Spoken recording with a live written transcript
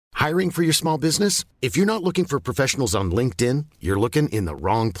Hiring for your small business? If you're not looking for professionals on LinkedIn, you're looking in the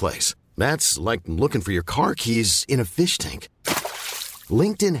wrong place. That's like looking for your car keys in a fish tank.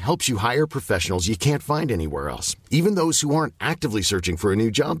 LinkedIn helps you hire professionals you can't find anywhere else, even those who aren't actively searching for a new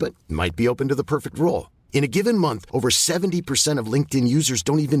job but might be open to the perfect role. In a given month, over 70% of LinkedIn users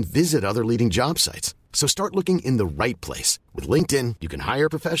don't even visit other leading job sites. So start looking in the right place. With LinkedIn, you can hire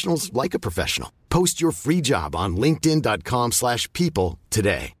professionals like a professional. Post your free job on linkedin.com/people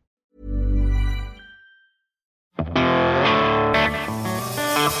today.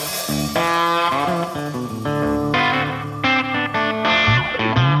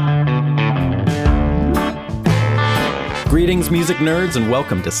 Greetings, music nerds, and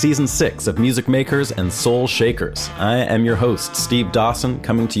welcome to Season 6 of Music Makers and Soul Shakers. I am your host, Steve Dawson,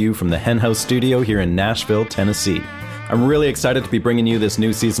 coming to you from the Hen House Studio here in Nashville, Tennessee. I'm really excited to be bringing you this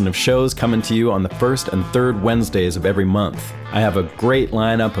new season of shows coming to you on the first and third Wednesdays of every month. I have a great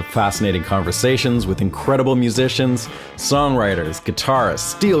lineup of fascinating conversations with incredible musicians, songwriters, guitarists,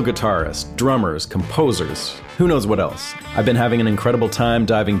 steel guitarists, drummers, composers, who knows what else. I've been having an incredible time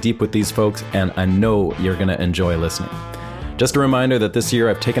diving deep with these folks, and I know you're going to enjoy listening. Just a reminder that this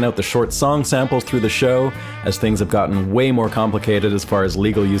year I've taken out the short song samples through the show, as things have gotten way more complicated as far as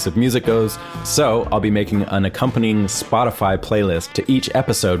legal use of music goes, so I'll be making an accompanying Spotify playlist to each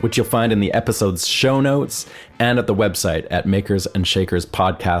episode, which you'll find in the episode's show notes and at the website at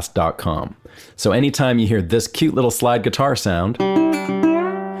makersandshakerspodcast.com. So anytime you hear this cute little slide guitar sound,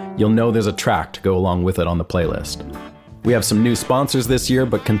 you'll know there's a track to go along with it on the playlist. We have some new sponsors this year,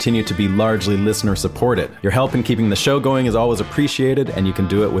 but continue to be largely listener-supported. Your help in keeping the show going is always appreciated, and you can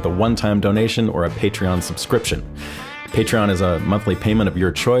do it with a one-time donation or a Patreon subscription. Patreon is a monthly payment of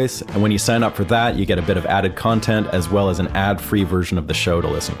your choice, and when you sign up for that, you get a bit of added content as well as an ad-free version of the show to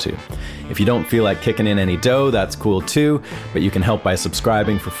listen to. If you don't feel like kicking in any dough, that's cool too, but you can help by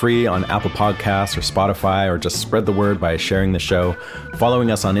subscribing for free on Apple Podcasts or Spotify, or just spread the word by sharing the show,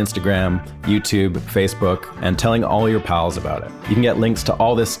 following us on Instagram, YouTube, Facebook, and telling all your pals about it. You can get links to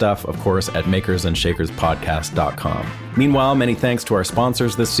all this stuff, of course, at makersandshakerspodcast.com. Meanwhile, many thanks to our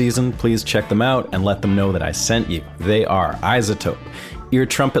sponsors this season. Please check them out and let them know that I sent you. They are Isotope, Ear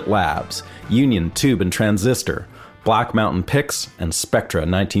Trumpet Labs, Union Tube and Transistor, Black Mountain Picks, and Spectra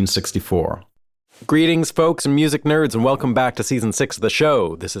 1964. Greetings, folks and music nerds, and welcome back to Season 6 of the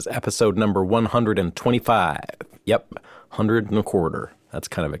show. This is episode number 125. Yep, 100 and a quarter. That's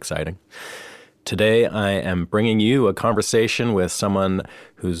kind of exciting. Today, I am bringing you a conversation with someone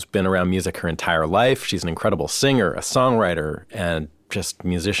who's been around music her entire life. She's an incredible singer, a songwriter, and just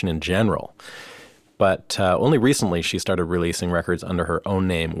musician in general. But only recently she started releasing records under her own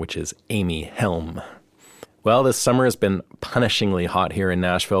name, which is Amy Helm. Well, this summer has been punishingly hot here in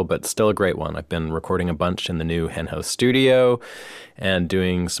Nashville, but still a great one. I've been recording a bunch in the new Hen House Studio and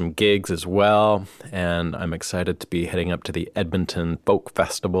doing some gigs as well. And I'm excited to be heading up to the Edmonton Folk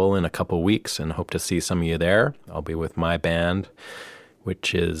Festival in a couple weeks and hope to see some of you there. I'll be with my band,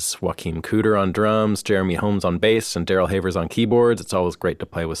 which is Joaquin Cooter on drums, Jeremy Holmes on bass, and Daryl Havers on keyboards. It's always great to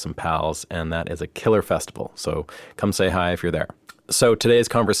play with some pals, and that is a killer festival. So come say hi if you're there. So today's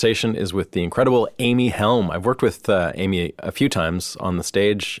conversation is with the incredible Amy Helm. I've worked with Amy a few times on the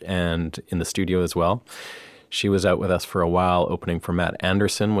stage and in the studio as well. She was out with us for a while opening for Matt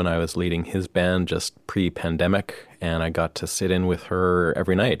Anderson when I was leading his band just pre-pandemic, and I got to sit in with her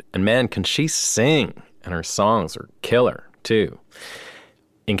every night. And man, can she sing! And her songs are killer, too.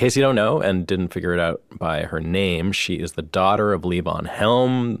 In case you don't know and didn't figure it out by her name, she is the daughter of Levon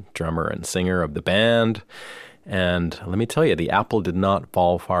Helm, drummer and singer of the band. And let me tell you, the apple did not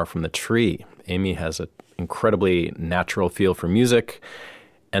fall far from the tree. Amy has an incredibly natural feel for music,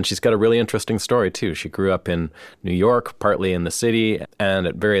 and she's got a really interesting story, too. She grew up in New York, partly in the city, and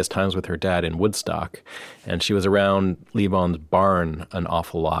at various times with her dad in Woodstock. And she was around Levon's barn an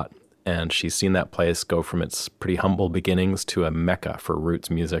awful lot. And she's seen that place go from its pretty humble beginnings to a mecca for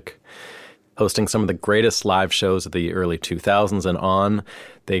roots music. Hosting some of the greatest live shows of the early 2000s and on,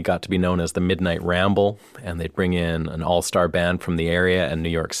 they got to be known as the Midnight Ramble, and they'd bring in an all-star band from the area and New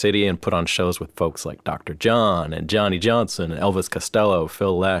York City and put on shows with folks like Dr. John and Johnny Johnson and Elvis Costello,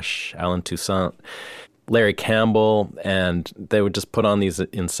 Phil Lesh, Alan Toussaint, Larry Campbell, and they would just put on these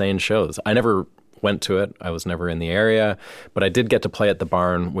insane shows. I never went to it. I was never in the area, but I did get to play at the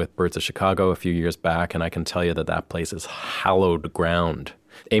barn with Birds of Chicago a few years back, and I can tell you that that place is hallowed ground.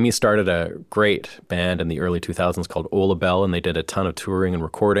 Amy started a great band in the early 2000s called Ola Bell, and they did a ton of touring and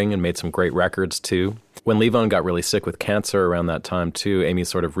recording and made some great records too. When Levon got really sick with cancer around that time too, Amy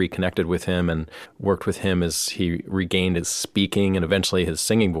sort of reconnected with him and worked with him as he regained his speaking and eventually his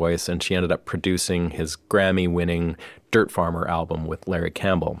singing voice, and she ended up producing his Grammy-winning Dirt Farmer album with Larry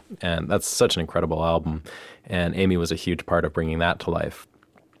Campbell. And that's such an incredible album, and Amy was a huge part of bringing that to life.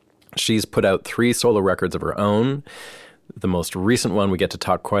 She's put out 3 solo records of her own. The most recent one we get to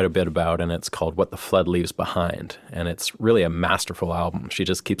talk quite a bit about, and it's called What the Flood Leaves Behind. And it's really a masterful album. She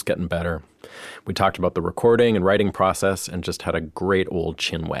just keeps getting better. We talked about the recording and writing process and just had a great old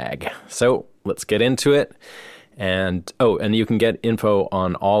chin wag. So let's get into it. And you can get info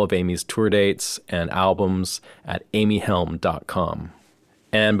on all of Amy's tour dates and albums at amyhelm.com.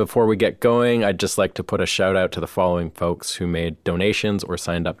 And before we get going, I'd just like to put a shout out to the following folks who made donations or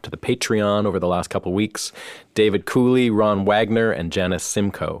signed up to the Patreon over the last couple of weeks: David Cooley, Ron Wagner, and Janice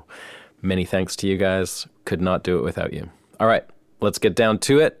Simcoe. Many thanks to you guys. Could not do it without you. All right, let's get down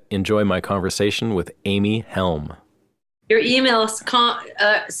to it. Enjoy my conversation with Amy Helm. Your emails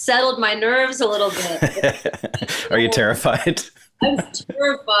settled my nerves a little bit. Are you terrified? I'm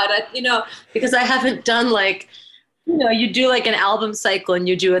terrified, because I haven't done you do like an album cycle and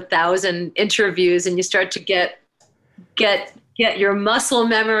you do 1,000 interviews and you start to get your muscle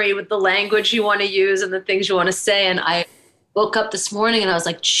memory with the language you want to use and the things you want to say. And I woke up this morning and I was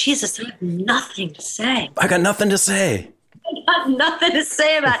like, Jesus, I have nothing to say. I got nothing to say. I got nothing to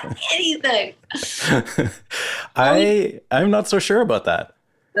say about anything. I'm not so sure about that.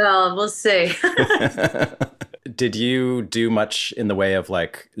 Well, we'll see. Did you do much in the way of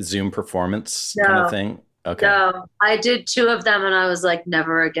like Zoom performance kind of thing? Okay. No, I did 2 of them and I was like,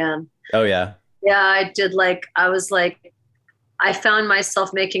 never again. Oh, yeah. Yeah, I did. I found myself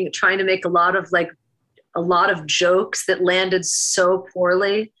trying to make a lot of jokes that landed so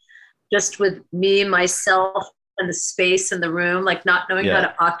poorly, just with me, myself, and the space in the room, like not knowing how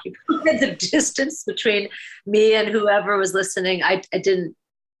to occupy the distance between me and whoever was listening. I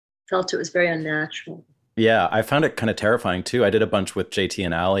felt it was very unnatural. Yeah, I found it kind of terrifying too. I did a bunch with JT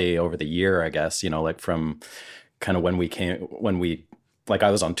and Ali over the year, I guess, from kind of I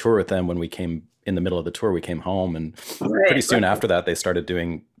was on tour with them when we came in the middle of the tour, we came home, and pretty soon after that, they started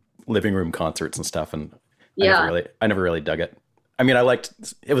doing living room concerts and stuff. And I never really dug it. I mean,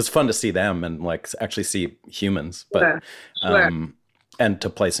 it was fun to see them and actually see humans, but, and to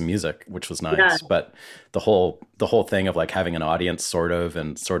play some music, which was nice. Yeah. But the whole thing of having an audience sort of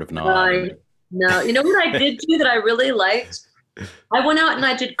and sort of not. No, you know what I did do that I really liked? I went out and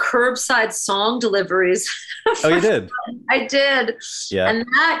I did curbside song deliveries. Oh, you did? I did. Yeah. And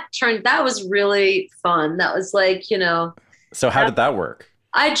that was really fun. That was So how did that work?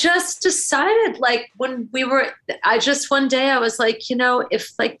 I just decided one day I was like,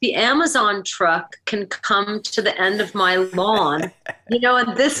 if the Amazon truck can come to the end of my lawn,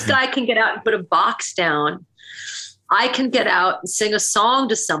 and this guy can get out and put a box down, I can get out and sing a song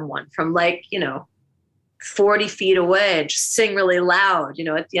to someone from 40 feet away and just sing really loud,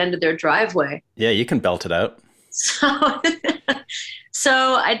 at the end of their driveway. Yeah, you can belt it out. So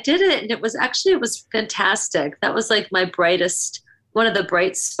I did it, and it was fantastic. That was one of the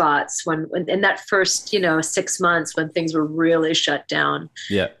bright spots when in that first, 6 months when things were really shut down.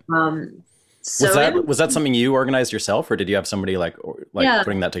 Yeah. Was that something you organized yourself, or did you have somebody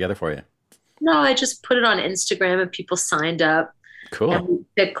putting that together for you? No, I just put it on Instagram and people signed up. Cool. And we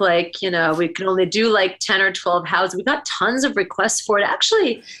pick we could only do 10 or 12 houses. We got tons of requests for it.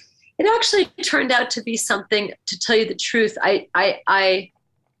 It actually turned out to be something, to tell you the truth.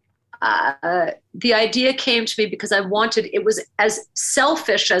 The idea came to me because it was as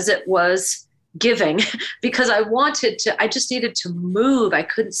selfish as it was giving, because I just needed to move. I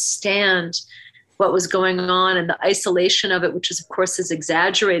couldn't stand what was going on and the isolation of it, which is, of course, is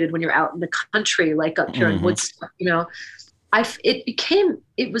exaggerated when you're out in the country, like up here in Woodstock,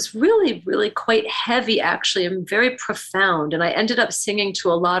 it was really, really quite heavy, actually, and very profound. And I ended up singing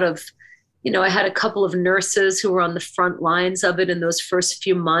to a lot of, I had a couple of nurses who were on the front lines of it in those first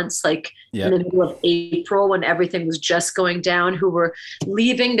few months, in the middle of April when everything was just going down, who were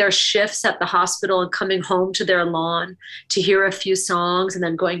leaving their shifts at the hospital and coming home to their lawn to hear a few songs and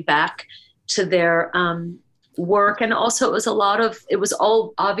then going back to their work. And also it was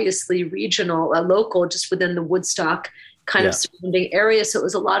all obviously regional, local, just within the Woodstock kind of surrounding area. So it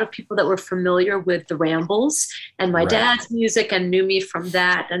was a lot of people that were familiar with the Rambles and my dad's music and knew me from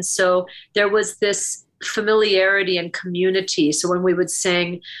that. And so there was this familiarity and community. So when we would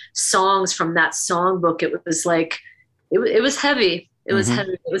sing songs from that songbook, it was it was heavy. It was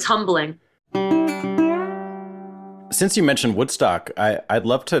heavy. It was humbling. Since you mentioned Woodstock, I'd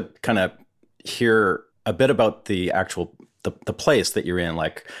love to kind of hear a bit about the actual the place that you're in.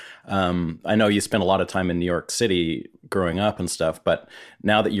 Like, I know you spent a lot of time in New York City growing up and stuff, but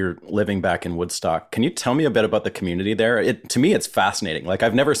now that you're living back in Woodstock, can you tell me a bit about the community there? To me, it's fascinating. Like,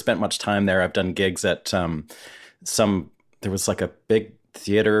 I've never spent much time there. I've done gigs at there was like a big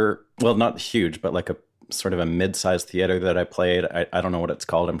theater, well, not huge, but like a sort of a mid-sized theater that I played. I don't know what it's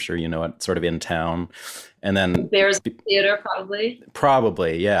called. I'm sure you know it, sort of in town. And then There's theater, probably.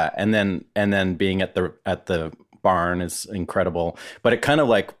 Probably, yeah. And then being at the barn is incredible. But it kind of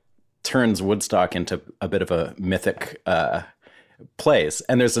like turns Woodstock into a bit of a mythic place.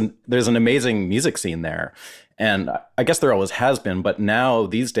 And there's an amazing music scene there. And I guess there always has been, but now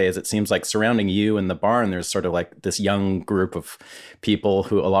these days it seems like surrounding you in the barn, there's sort of like this young group of people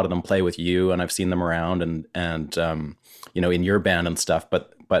who a lot of them play with you, and I've seen them around and in your band and stuff.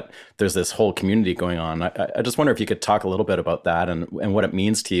 But there's this whole community going on. I just wonder if you could talk a little bit about that and what it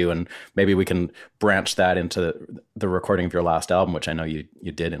means to you, and maybe we can branch that into the recording of your last album, which I know you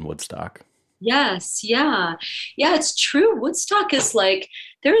did in Woodstock. Yes, yeah. Yeah, it's true. Woodstock is like,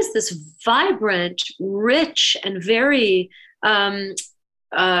 there is this vibrant, rich, and very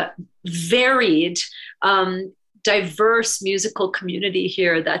varied, diverse musical community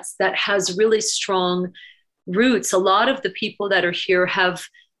here that has really strong roots. A lot of the people that are here have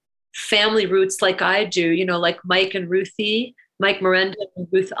family roots like I do, like Mike and Ruthie. Mike Miranda and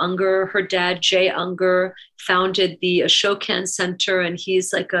Ruth Unger. Her dad, Jay Unger, founded the Ashokan Center, and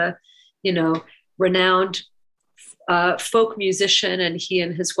he's like a renowned folk musician, and he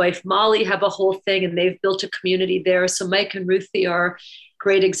and his wife Molly have a whole thing, and they've built a community there. So Mike and Ruthie are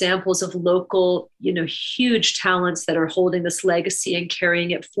great examples of local, huge talents that are holding this legacy and carrying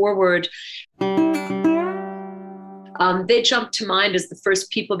it forward. They jump to mind as the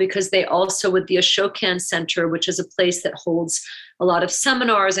first people because they also, with the Ashokan Center, which is a place that holds a lot of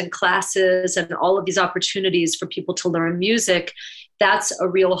seminars and classes and all of these opportunities for people to learn music, that's a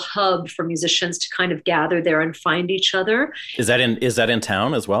real hub for musicians to kind of gather there and find each other. Is that in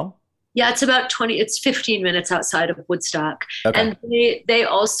town as well? Yeah, it's 15 minutes outside of Woodstock. Okay. And they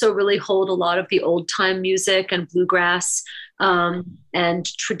also really hold a lot of the old time music and bluegrass and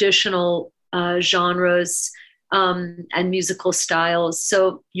traditional genres and musical styles.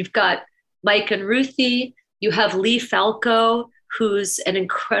 So you've got Mike and Ruthie, you have Lee Falco, who's an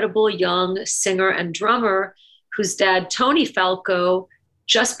incredible young singer and drummer, whose dad, Tony Falco,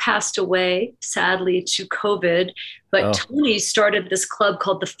 just passed away, sadly, to COVID. But Tony started this club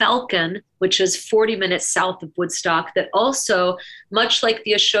called the Falcon, which is 40 minutes south of Woodstock, that also, much like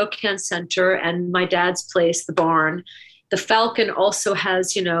the Ashokan Center and my dad's place, the barn, the Falcon also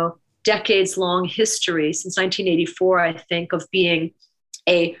has, decades-long history, since 1984, I think, of being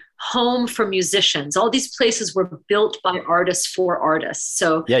a home for musicians. All these places were built by artists for artists.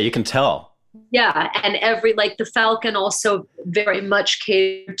 So yeah, you can tell. Yeah, and the Falcon also very much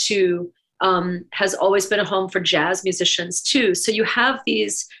catered to, has always been a home for jazz musicians too. So you have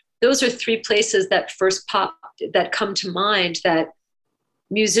those are three places that that come to mind that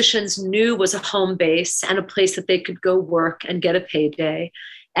musicians knew was a home base and a place that they could go work and get a payday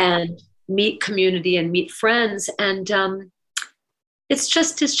and meet community and meet friends. And it's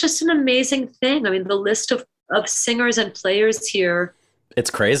just an amazing thing. I mean, the list of singers and players here, it's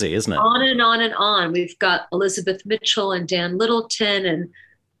crazy, isn't it? On and on and on. We've got Elizabeth Mitchell and Dan Littleton and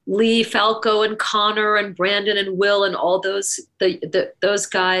Lee Falco and Connor and Brandon and Will and all those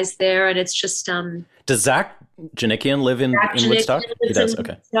guys there. And it's just does Zach Janikian live in Woodstock? He does.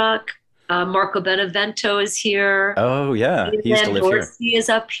 Okay. Woodstock. Marco Benevento is here. Oh yeah, he used to live here. He is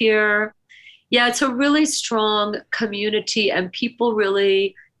up here. Yeah, it's a really strong community, and people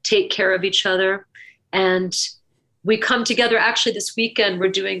really take care of each other. And we come together. Actually, this weekend we're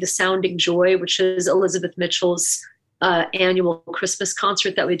doing the Sounding Joy, which is Elizabeth Mitchell's annual Christmas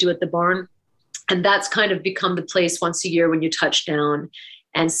concert that we do at the barn, and that's kind of become the place once a year when you touch down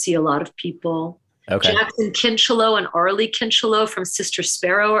and see a lot of people. Okay. Jackson Kinchelow and Arlie Kinchelow from Sister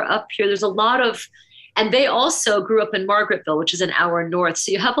Sparrow are up here. There's a lot of, and they also grew up in Margaretville, which is an hour north.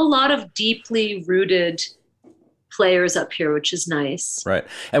 So you have a lot of deeply rooted players up here, which is nice. Right.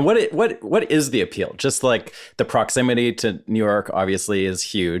 And what is the appeal? Just like the proximity to New York obviously is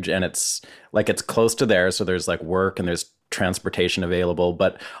huge, and it's close to there. So there's like work and there's transportation available,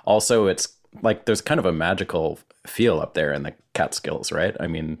 but also it's like there's kind of a magical feel up there in the Catskills, right? I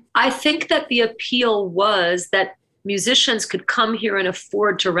mean, I think that the appeal was that musicians could come here and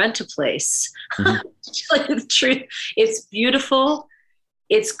afford to rent a place. Mm-hmm. Like the truth, it's beautiful,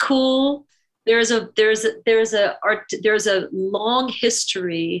 it's cool. There's a long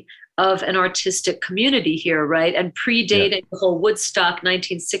history of an artistic community here, right? And predating the whole Woodstock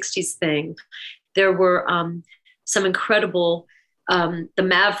 1960s thing, there were some incredible, the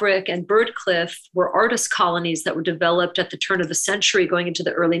Maverick and Birdcliff were artist colonies that were developed at the turn of the century going into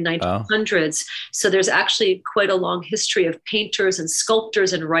the early 1900s. So there's actually quite a long history of painters and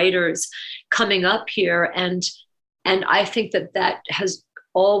sculptors and writers coming up here. And I think that has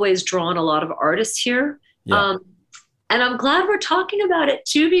always drawn a lot of artists here. Yeah. And I'm glad we're talking about it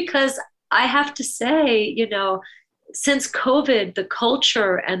too, because I have to say, you know, since COVID, the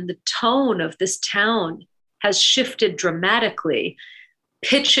culture and the tone of this town has shifted dramatically,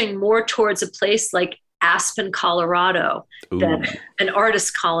 pitching more towards a place like Aspen, Colorado, than an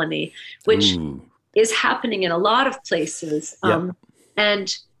artist colony, which is happening in a lot of places.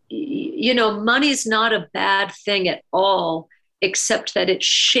 And, you know, money's not a bad thing at all, except that it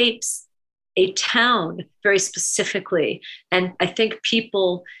shapes a town very specifically. And I think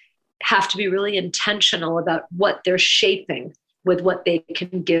people have to be really intentional about what they're shaping with what they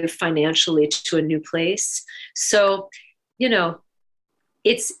can give financially to a new place. So, you know,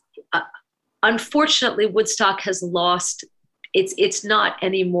 it's unfortunately Woodstock has lost, it's not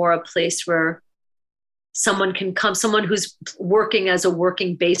anymore a place where someone can come, someone who's working as a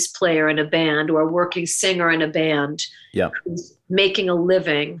working bass player in a band or a working singer in a band, who's making a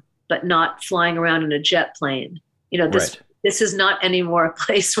living, but not flying around in a jet plane. You know, this is not anymore a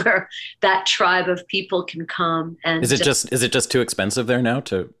place where that tribe of people can come. And is it just too expensive there now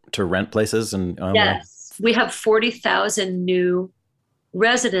to rent places? And yes, we have 40,000 new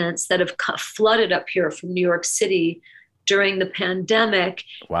residents that have flooded up here from New York City during the pandemic.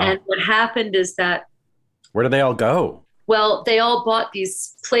 Wow. And what happened is that, where do they all go? Well, they all bought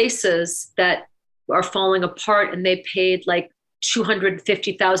these places that are falling apart, and they paid like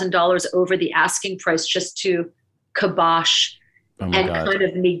 $250,000 over the asking price just to kibosh and kind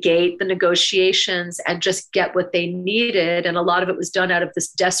of negate the negotiations and just get what they needed. And a lot of it was done out of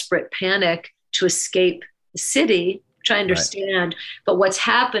this desperate panic to escape the city, which I understand. Right. But what's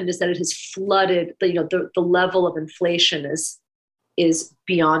happened is that it has flooded, the level of inflation is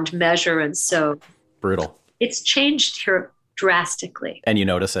beyond measure. And so brutal. It's changed here drastically. And you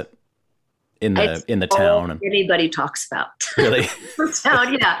notice it in the town. Anybody talks about. Really? The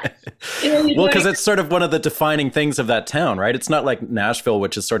town, yeah. Well, because it's sort of one of the defining things of that town, right? It's not like Nashville,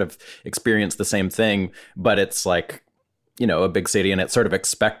 which has sort of experienced the same thing, but it's like, you know, a big city and it's sort of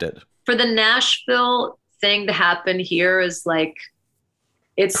expected. For the Nashville thing to happen here is like,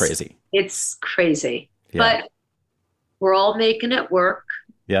 it's crazy. It's crazy. Yeah. But we're all making it work.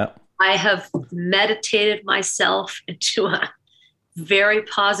 Yeah. I have meditated myself into a very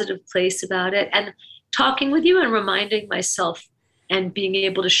positive place about it, and talking with you and reminding myself and being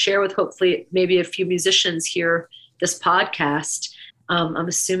able to share with hopefully maybe a few musicians here this podcast. I'm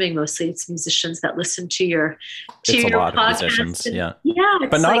assuming mostly it's musicians that listen to your it's your a lot podcast. Of musicians, yeah,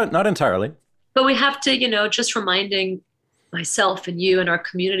 but not entirely. But we have to, just reminding myself and you and our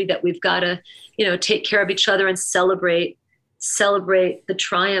community that we've got to, take care of each other and celebrate the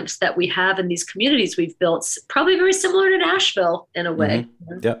triumphs that we have in these communities we've built, probably very similar to Nashville in a way.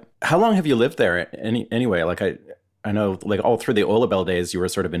 Mm-hmm. Yeah. How long have you lived there anyway? Like I know like all through the Ola Bell days, you were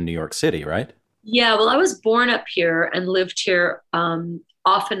sort of in New York City, right? Yeah. Well, I was born up here and lived here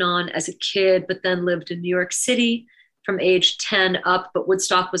off and on as a kid, but then lived in New York City from age 10 up. But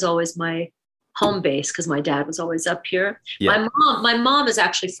Woodstock was always my home base because my dad was always up here. Yeah. My mom is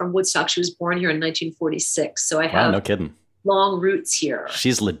actually from Woodstock. She was born here in 1946. So I have no kidding. Long roots here.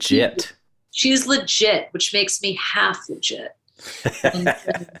 She's legit. She's legit, which makes me half legit.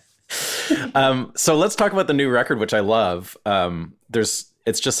 So let's talk about the new record, which I love.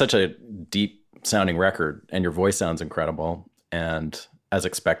 It's just such a deep sounding record, and your voice sounds incredible, and as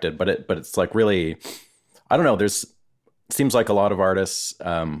expected. But it's like really, I don't know. It seems like a lot of artists,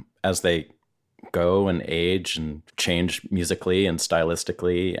 as they go and age and change musically and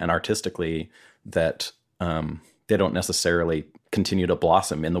stylistically and artistically, that they don't necessarily continue to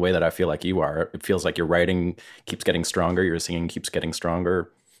blossom in the way that I feel like you are. It feels like your writing keeps getting stronger, your singing keeps getting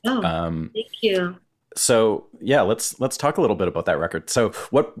stronger. Oh, thank you. So yeah, let's talk a little bit about that record. So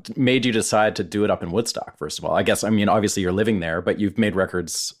what made you decide to do it up in Woodstock, first of all? I guess, I mean, obviously you're living there, but you've made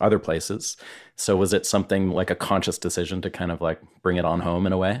records other places. So was it something like a conscious decision to kind of like bring it on home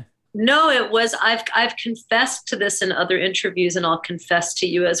in a way? No, it was, I've confessed to this in other interviews, and I'll confess to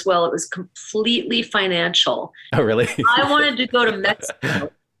you as well. It was completely financial. Oh, really? I wanted to go to Mexico.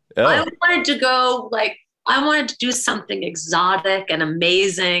 Oh. I wanted to do something exotic and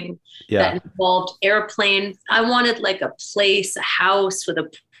amazing that involved airplanes. I wanted like a place, a house with a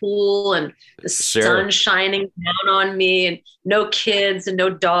pool and the sun shining down on me and no kids and no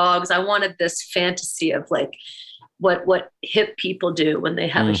dogs. I wanted this fantasy of like what hip people do when they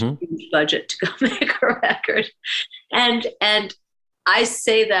have a huge budget to go make a record. And I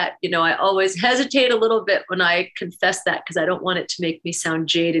say that, you know, I always hesitate a little bit when I confess that because I don't want it to make me sound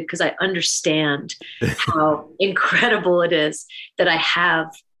jaded, because I understand how incredible it is that I have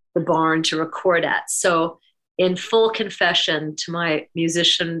the barn to record at. So in full confession to my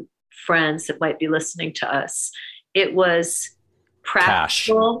musician friends that might be listening to us, it was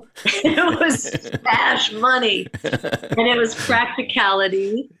practical. It was cash money, and it was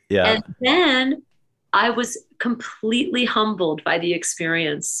practicality. Yeah. And then I was completely humbled by the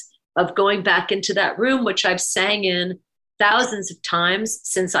experience of going back into that room, which I've sang in thousands of times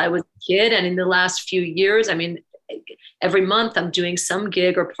since I was a kid. And in the last few years, I mean, every month I'm doing some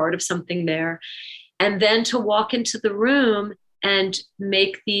gig or part of something there. And then to walk into the room and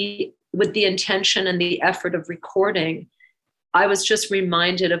make with the intention and the effort of recording, I was just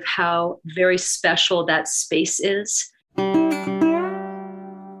reminded of how very special that space is. And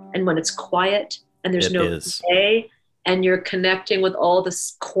when it's quiet, and there's no delay, and you're connecting with all the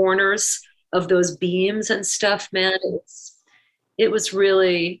corners of those beams and stuff, man, it was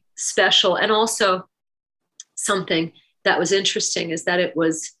really special. And also something that was interesting is that it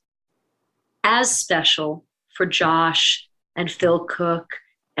was as special for Josh and Phil Cook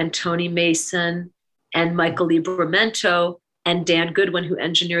and Tony Mason and Michael Libramento and Dan Goodwin, who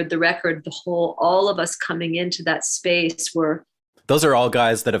engineered the record. All of us coming into that space were... Those are all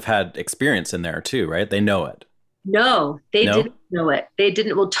guys that have had experience in there too, right? They know it. No, they didn't know it. They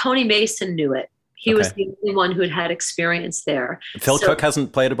didn't. Well, Tony Mason knew it. He was the only one who had experience there. Phil Cook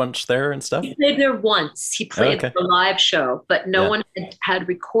hasn't played a bunch there and stuff? He played there once. He played a live show, but no one had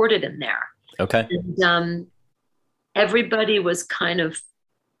recorded in there. Okay. And everybody was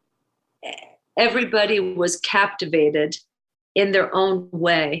captivated in their own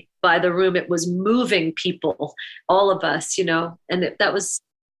way by the room. It was moving people, all of us, you know, and it's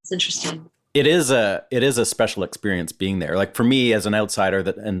interesting. It is a special experience being there. Like for me as an outsider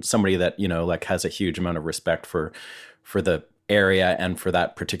and somebody that, you know, like has a huge amount of respect for the area and for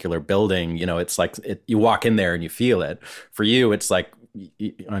that particular building, you know, it's like you walk in there and you feel it. For you, it's like,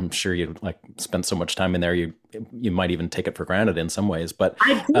 I'm sure you like spent so much time in there, you might even take it for granted in some ways, but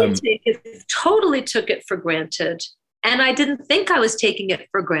I did totally took it for granted. And I didn't think I was taking it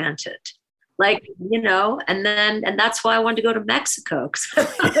for granted. Like, you know, and that's why I wanted to go to Mexico, because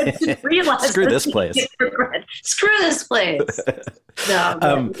I didn't realize Screw this place. Screw this place.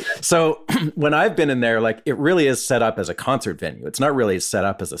 No, so when I've been in there, like it really is set up as a concert venue. It's not really set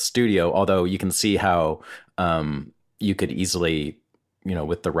up as a studio, although you can see how you could easily, you know,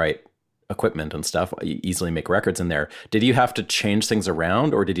 with the right equipment and stuff, easily make records in there. Did you have to change things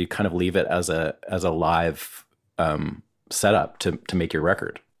around, or did you kind of leave it as a live setup to make your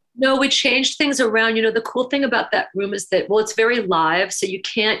record? No, we changed things around. You know, the cool thing about that room is that, well, it's very live. So you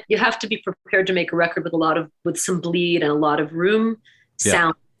have to be prepared to make a record with some bleed and a lot of room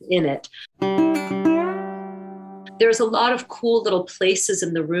sound in it. There's a lot of cool little places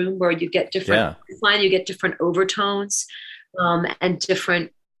in the room where you get different overtones and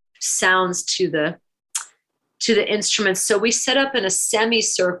different sounds to the instruments. So we set up in a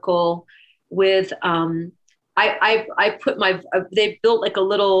semicircle with, they built like a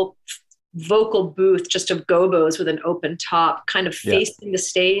little vocal booth just of gobos with an open top kind of facing the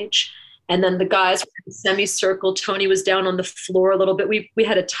stage. And then the guys were in a semicircle. Tony was down on the floor a little bit. We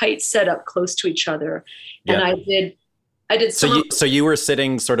had a tight setup close to each other. Yeah. And I did. So you were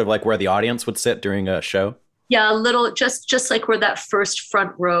sitting sort of like where the audience would sit during a show? Yeah, a little, just like where that first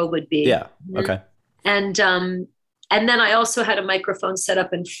front row would be. Yeah. Okay. And then I also had a microphone set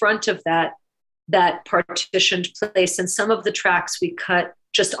up in front of that partitioned place. And some of the tracks we cut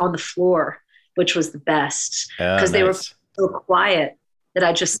just on the floor, which was the best because they were so quiet that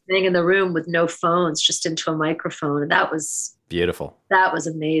I just sang in the room with no phones, just into a microphone. And that was beautiful. That was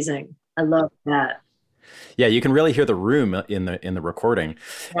amazing. I love that. Yeah. You can really hear the room in the recording.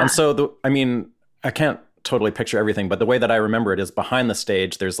 Yeah. And so I can't totally picture everything, but the way that I remember it is behind the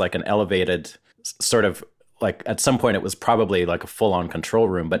stage, there's like an elevated sort of like, at some point it was probably like a full on control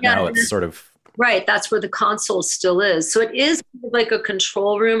room, but now it's sort of, right. That's where the console still is. So it is like a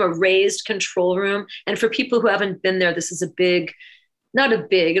control room, a raised control room. And for people who haven't been there, this is it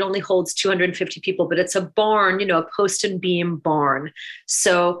only holds 250 people, but it's a barn, you know, a post and beam barn.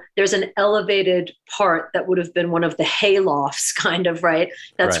 So there's an elevated part that would have been one of the hay lofts kind of, right?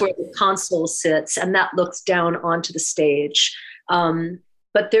 That's where the console sits, and that looks down onto the stage.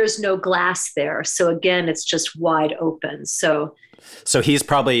 but there's no glass there. So again, it's just wide open. So he's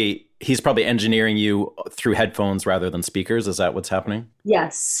probably engineering you through headphones rather than speakers. Is that what's happening?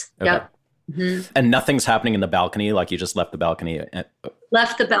 yes. Okay. Yep. Mm-hmm. And nothing's happening in the balcony, like you just left the balcony.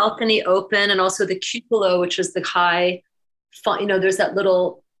 Left the balcony open, and also the cupola, which is the high, there's that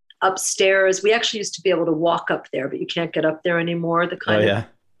little upstairs. We actually used to be able to walk up there, but you can't get up there anymore. The kind of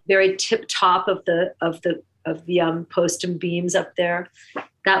very tip top of the post and beams up there,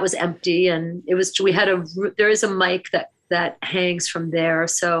 that was empty, and there is a mic that hangs from there.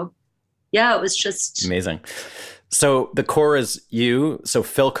 So yeah, it was just amazing. So the core is you. So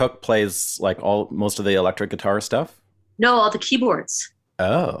Phil Cook plays like most of the electric guitar stuff? No, all the keyboards.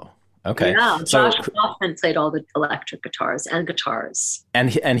 Oh, okay. Yeah, Josh Kaufman played all the electric guitars and guitars. And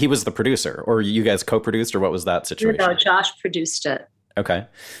he was the producer, or you guys co-produced, or what was that situation? No, Josh produced it. Okay.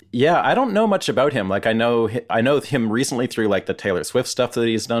 Yeah, I don't know much about him. Like I know him recently through like the Taylor Swift stuff that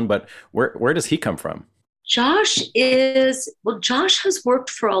he's done, but where does he come from? Josh has worked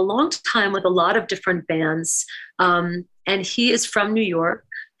for a long time with a lot of different bands. And he is from New York,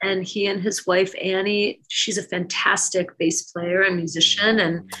 and he and his wife, Annie, she's a fantastic bass player and musician.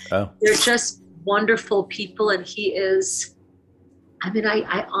 And they're just wonderful people. And he is,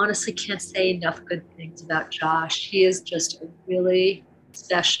 I honestly can't say enough good things about Josh. He is just a really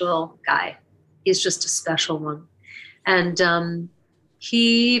special guy. He's just a special one. And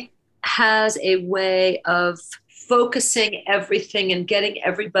he has a way of focusing everything and getting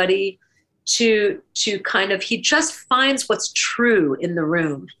everybody to kind of, he just finds what's true in the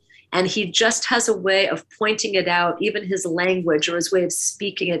room. And he just has a way of pointing it out. Even his language or his way of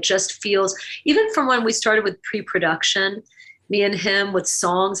speaking, it just feels, even from when we started with pre-production, me and him with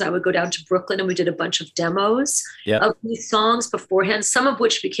songs, I would go down to Brooklyn and we did a bunch of demos of these songs beforehand, some of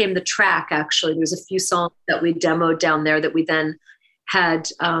which became the track, actually. There's a few songs that we demoed down there that we then had,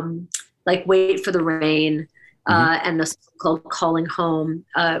 like Wait for the Rain, and a song called Calling Home.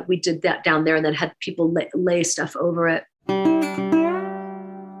 We did that down there and then had people lay stuff over it.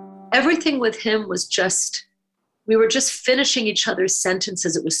 Everything with him was just, we were just finishing each other's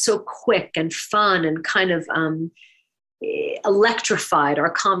sentences. It was so quick and fun and kind of electrified our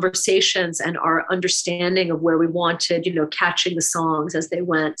conversations and our understanding of where we wanted, catching the songs as they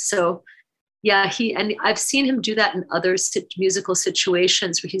went. So yeah, and I've seen him do that in other musical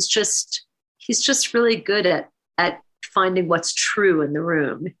situations where he's just really good at finding what's true in the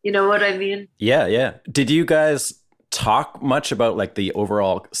room. You know what I mean? Yeah. Did you guys talk much about like the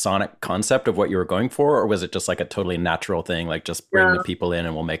overall sonic concept of what you were going for, or was it just like a totally natural thing, like just bring the people in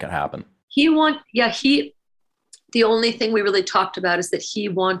and we'll make it happen? The only thing we really talked about is that he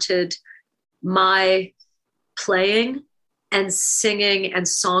wanted my playing and singing and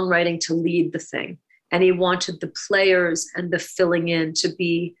songwriting to lead the thing. And he wanted the players and the filling in to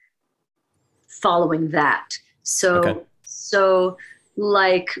be following that. So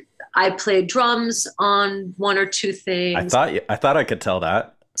like I played drums on one or two things. I thought I could tell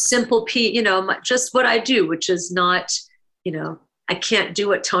that. Simple just what I do, which is not, I can't do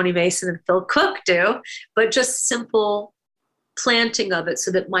what Tony Mason and Phil Cook do, but just simple planting of it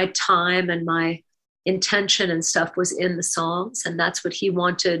so that my time and my intention and stuff was in the songs. And that's what he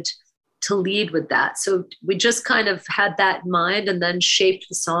wanted to lead with that. So we just kind of had that in mind and then shaped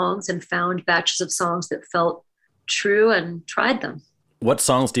the songs and found batches of songs that felt true and tried them. What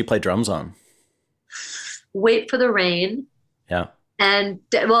songs do you play drums on? Wait for the Rain. Yeah. And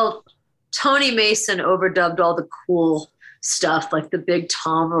Tony Mason overdubbed all the cool stuff, like the big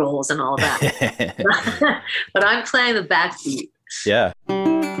tom rolls and all that. But I'm playing the backbeat. Yeah.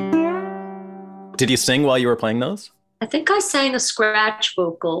 Did you sing while you were playing those? I think I sang a scratch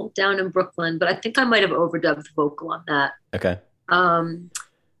vocal down in Brooklyn, but I think I might have overdubbed the vocal on that. Okay.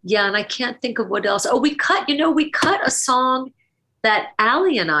 Yeah, and I can't think of what else. Oh, we cut a song that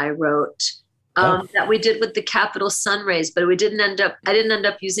Allie and I wrote that we did with the Capitol Sun Rays, but I didn't end up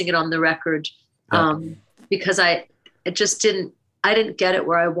using it on the record because I didn't get it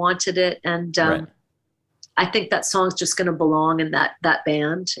where I wanted it. And right. I think that song's just going to belong in that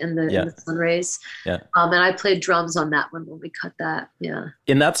band in the Sun Rays. Yeah. And I played drums on that one when we cut that. Yeah.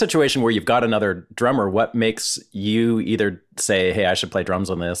 In that situation where you've got another drummer, what makes you either say, hey, I should play drums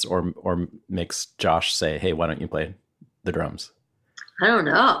on this, or makes Josh say, hey, why don't you play the drums? I don't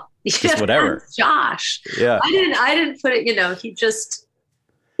know. Just whatever. Josh. Yeah. I didn't put it, he just,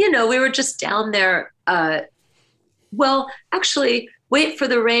 we were just down there. Actually, Wait for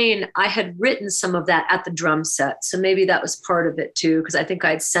the Rain, I had written some of that at the drum set. So maybe that was part of it too, because I think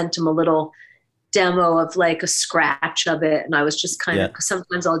I'd sent him a little demo of like a scratch of it. And I was just because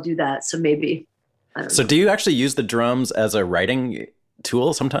sometimes I'll do that. So maybe, I don't know. So do you actually use the drums as a writing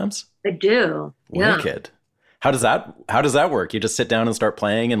tool sometimes? I do. Yeah. Wicked. How does that work? You just sit down and start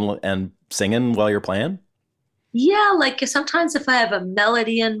playing and singing while you're playing? Yeah, like sometimes if I have a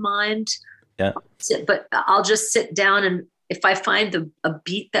melody in mind, Yeah. but I'll just sit down, and if I find a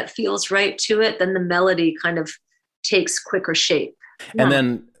beat that feels right to it, then the melody kind of takes quicker shape. Yeah. And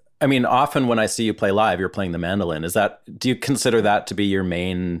then, I mean, often when I see you play live, you're playing the mandolin. Do you consider that to be your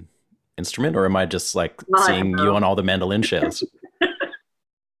main instrument, or am I just like seeing you on all the mandolin shows?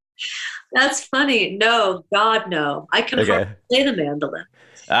 That's funny. No, God, no. I can hardly play the mandolin.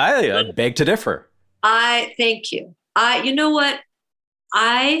 I beg to differ. Thank you. You know what?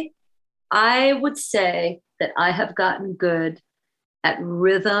 I would say that I have gotten good at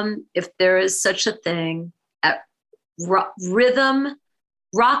rhythm, if there is such a thing, at rhythm,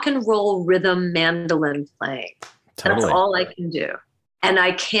 rock and roll rhythm mandolin playing. Totally. That's all I can do. And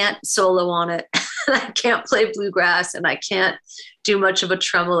I can't solo on it. I can't play bluegrass, and I can't do much of a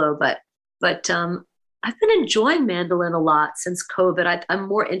tremolo, but I've been enjoying mandolin a lot since COVID. I'm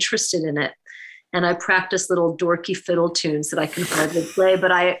more interested in it. And I practice little dorky fiddle tunes that I can hardly play, but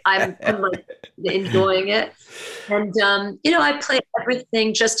I'm like enjoying it. And, I play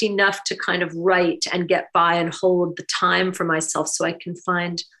everything just enough to kind of write and get by and hold the time for myself so I can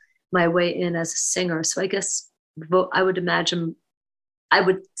find my way in as a singer. So I guess I would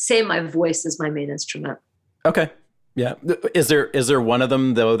say my voice is my main instrument. Okay. Yeah. Is there one of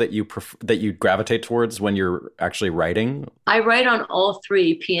them though that you gravitate towards when you're actually writing? I write on all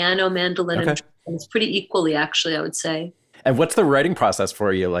three: piano, mandolin, and drums. It's pretty equally, actually, I would say. And what's the writing process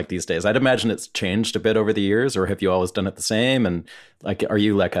for you like these days? I'd imagine it's changed a bit over the years, or have you always done it the same? And like, are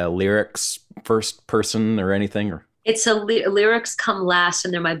you like a lyrics first person or anything? Or it's lyrics come last,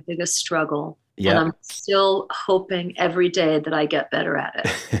 and they're my biggest struggle. Yeah. And I'm still hoping every day that I get better at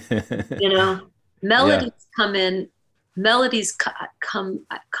it. Melodies come in. Melodies come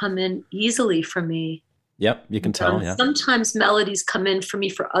in easily for me. Yep, you can tell. Yeah. Sometimes melodies come in for me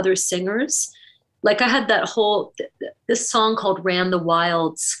for other singers. Like I had this song called "Ran the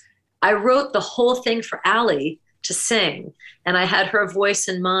Wilds." I wrote the whole thing for Allie to sing, and I had her voice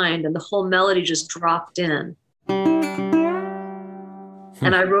in mind, and the whole melody just dropped in. And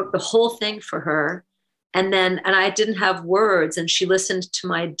I wrote the whole thing for her. And I didn't have words, and she listened to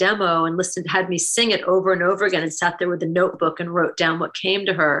my demo and had me sing it over and over again, and sat there with a notebook and wrote down what came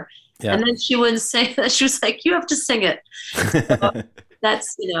to her. Yeah. And then she wouldn't say that. She was like, "You have to sing it." So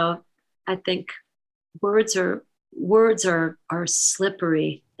that's, I think words are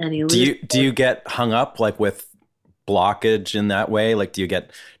slippery and elusive. Do you get hung up like with blockage in that way? Like, do you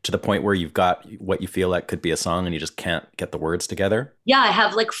get to the point where you've got what you feel like could be a song and you just can't get the words together? Yeah, I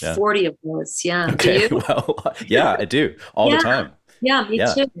have like 40 of those. Yeah. Okay. Well, yeah, I do all the time. Yeah, me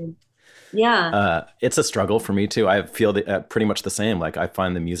too. Yeah. It's a struggle for me too. I feel pretty much the same. Like I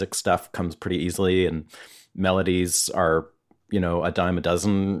find the music stuff comes pretty easily, and melodies are, a dime a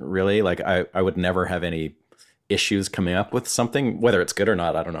dozen really. Like I would never have any issues coming up with something, whether it's good or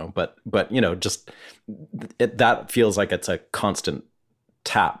not, I don't know. But just that feels like it's a constant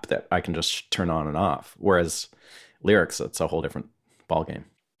tap that I can just turn on and off. Whereas lyrics, it's a whole different ballgame.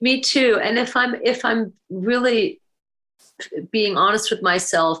 Me too. And if I'm really being honest with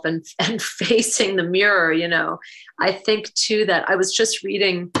myself and facing the mirror, I think too that I was just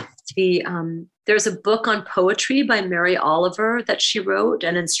reading there's a book on poetry by Mary Oliver that she wrote,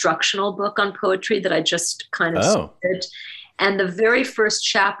 an instructional book on poetry that I just kind of started. And the very first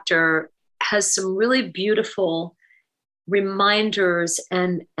chapter has some really beautiful reminders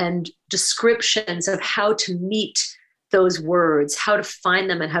and descriptions of how to meet those words, how to find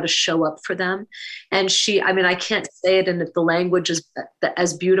them and how to show up for them. And I can't say it in the language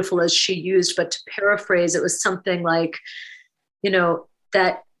as beautiful as she used, but to paraphrase, it was something like,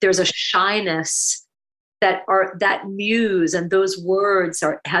 that there's a shyness that muse and those words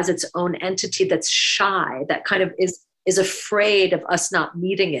has its own entity that's shy, that kind of is afraid of us not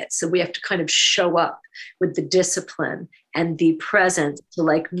meeting it. So we have to kind of show up with the discipline and the presence to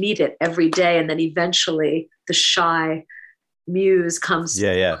like meet it every day. And then eventually the shy muse comes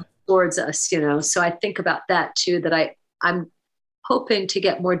towards us, So I think about that too, that I'm hoping to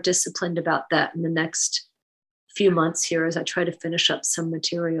get more disciplined about that in the next few months here as I try to finish up some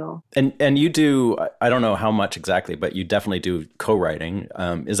material. And you do, I don't know how much exactly, but you definitely do co-writing.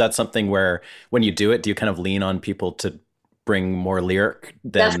 Is that something where when you do it, do you kind of lean on people to bring more lyric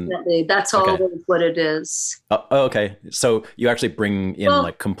than... Definitely. That's all what it is. Oh, okay. So you actually bring in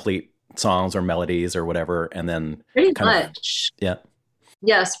like complete songs or melodies or whatever, and then... Pretty much. Yeah.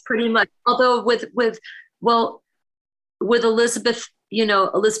 Yes, pretty much. Although with Elizabeth,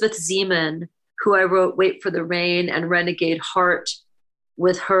 Elizabeth Zeman, who I wrote Wait for the Rain and Renegade Heart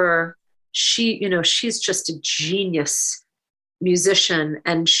with her, she's just a genius musician.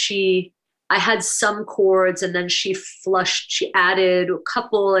 And I had some chords, and then she added a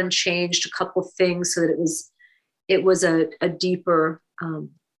couple and changed a couple things so that it was a deeper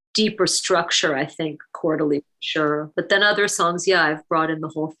structure, I think, chordally, sure. But then other songs, yeah, I've brought in the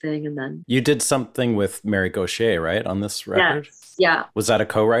whole thing. And then you did something with Mary Gauthier, right, on this record? Yeah. Was that a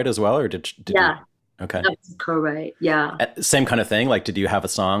co-write as well, or did yeah. you? Okay. That was a co-write, yeah. Same kind of thing? Like, did you have a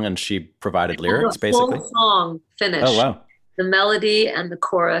song and she provided lyrics, basically? Full song finished. Oh, wow. The melody and the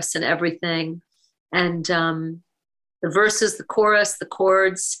chorus and everything. And the verses, the chorus, the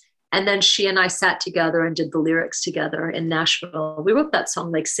chords. And then she and I sat together and did the lyrics together in Nashville. We wrote that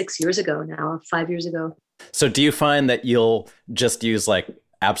song like 6 years ago now, or 5 years ago. So do you find that you'll just use like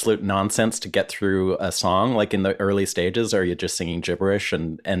absolute nonsense to get through a song, like in the early stages, or are you just singing gibberish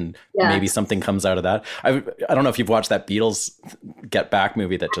and maybe something comes out of that? I don't know if you've watched that Beatles Get Back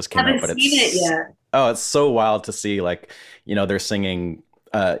movie that just came out, but seen it yet. Oh, it's so wild to see, like, they're singing,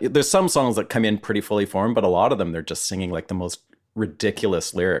 there's some songs that come in pretty fully formed, but a lot of them, they're just singing like the most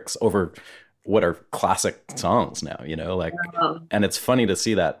ridiculous lyrics over what are classic songs now, and it's funny to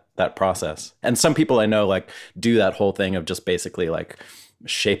see that process. And some people I know like do that whole thing of just basically like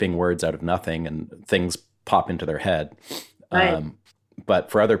shaping words out of nothing and things pop into their head. Right.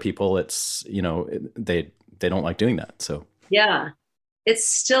 But for other people, it's, they don't like doing that. So yeah, it's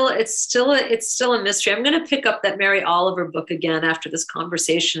still a mystery. I'm going to pick up that Mary Oliver book again after this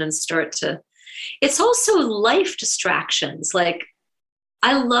conversation and it's also life distractions. Like,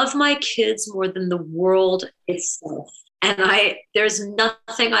 I love my kids more than the world itself. And there's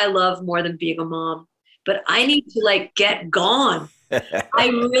nothing I love more than being a mom, but I need to like get gone. I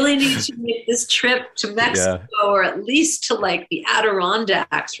really need to make this trip to Mexico or at least to like the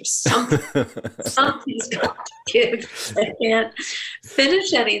Adirondacks or something. Something's got to give. I can't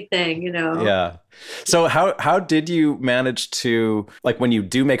finish anything, Yeah. So how did you manage to, like, when you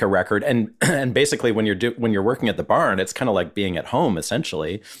do make a record and basically when you're working at the barn, it's kind of like being at home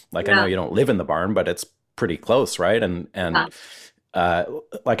essentially. Like, I know you don't live in the barn, but it's pretty close, right? And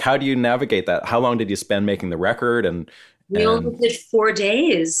like, how do you navigate that? How long did you spend making the record? We only did 4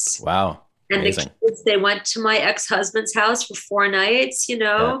 days. Wow. Amazing. And the kids, they went to my ex-husband's house for 4 nights,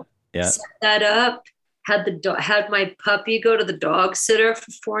 Yeah. Set that up, had my puppy go to the dog sitter for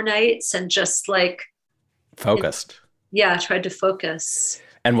 4 nights and just like focused. Tried to focus.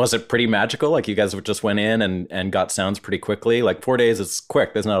 And was it pretty magical? Like, you guys just went in and got sounds pretty quickly? Like, 4 days is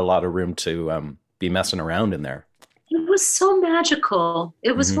quick. There's not a lot of room to be messing around in there. It was so magical.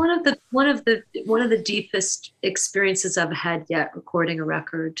 It was one of the deepest experiences I've had yet recording a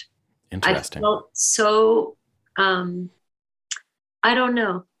record. Interesting. I felt so I don't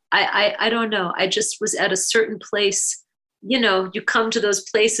know. I don't know. I just was at a certain place. You come to those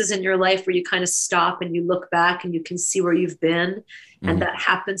places in your life where you kind of stop and you look back and you can see where you've been. And that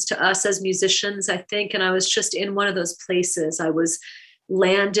happens to us as musicians, I think. And I was just in one of those places. I was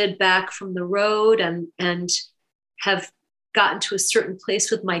landed back from the road and have gotten to a certain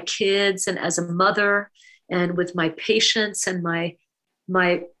place with my kids and as a mother and with my patience and my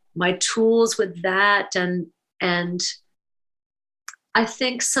tools with that. And I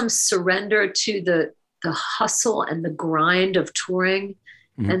think some surrender to the hustle and the grind of touring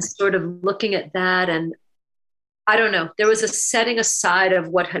and sort of looking at that. And I don't know, there was a setting aside of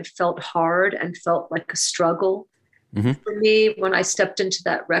what had felt hard and felt like a struggle for me when I stepped into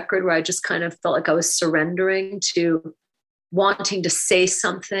that record, where I just kind of felt like I was surrendering to wanting to say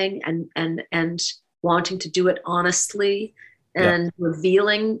something and wanting to do it honestly and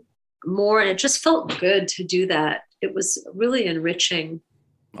revealing more. And it just felt good to do that. It was really enriching.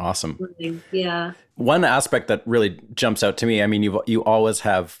 Awesome. Yeah. One aspect that really jumps out to me, I mean, you always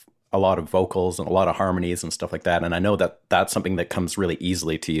have a lot of vocals and a lot of harmonies and stuff like that. And I know that that's something that comes really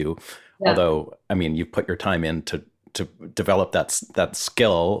easily to you. Yeah. Although, I mean, you put your time in to develop that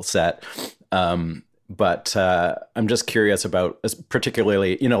skill set. But I'm just curious about,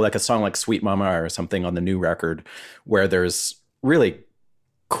 particularly, like a song like Sweet Mama or something on the new record, where there's really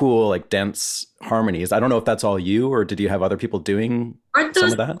cool, like dense harmonies. I don't know if that's all you, or did you have other people doing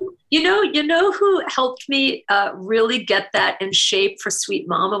some of that? You know who helped me really get that in shape for Sweet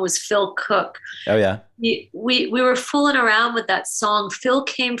Mama was Phil Cook. Oh yeah. We were fooling around with that song. Phil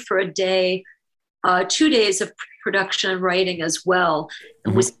came for a day, 2 days of production and writing as well.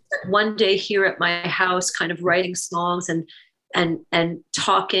 And we spent one day here at my house kind of writing songs and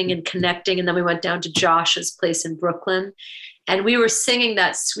talking and connecting. And then we went down to Josh's place in Brooklyn. And we were singing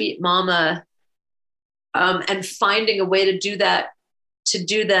that Sweet Mama and finding a way to do that.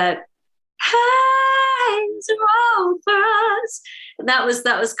 Hey, things are over us. And that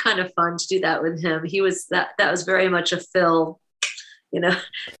was kind of fun to do that with him. He was that was very much a Phil, you know.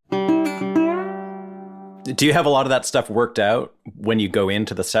 Do you have a lot of that stuff worked out when you go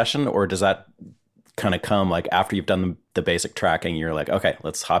into the session, or does that kind of come like after you've done the basic tracking, you're like, okay,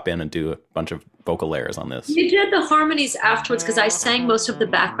 let's hop in and do a bunch of vocal layers on this? We did the harmonies afterwards because I sang most of the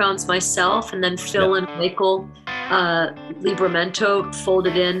backgrounds myself, and then Phil and Michael Libramento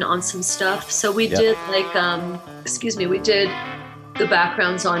folded in on some stuff. So we did like, we did the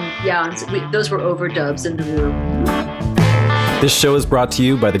backgrounds on, those were overdubs in the room. This show is brought to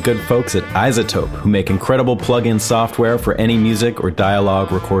you by the good folks at iZotope, who make incredible plug-in software for any music or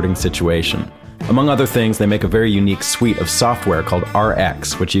dialogue recording situation. Among other things, they make a very unique suite of software called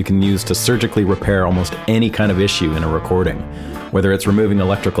RX, which you can use to surgically repair almost any kind of issue in a recording. Whether it's removing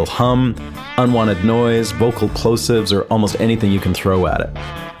electrical hum, unwanted noise, vocal plosives, or almost anything you can throw at it.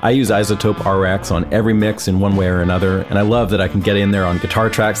 I use iZotope RX on every mix in one way or another, and I love that I can get in there on guitar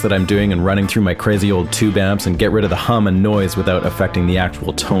tracks that I'm doing and running through my crazy old tube amps and get rid of the hum and noise without affecting the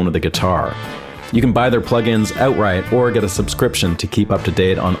actual tone of the guitar. You can buy their plugins outright or get a subscription to keep up to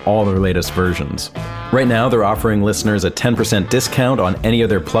date on all their latest versions. Right now, they're offering listeners a 10% discount on any of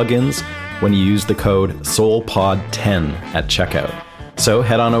their plugins when you use the code SOULPOD10 at checkout. So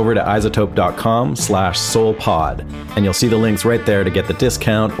head on over to iZotope.com/SoulPod, and you'll see the links right there to get the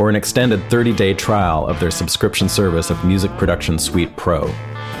discount or an extended 30-day trial of their subscription service of Music Production Suite Pro.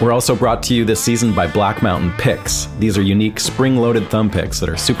 We're also brought to you this season by Black Mountain Picks. These are unique spring-loaded thumb picks that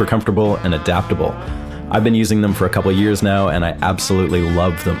are super comfortable and adaptable. I've been using them for a couple of years now, and I absolutely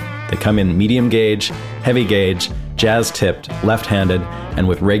love them. They come in medium gauge, heavy gauge, jazz-tipped, left-handed, and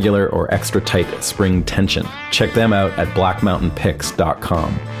with regular or extra tight spring tension. Check them out at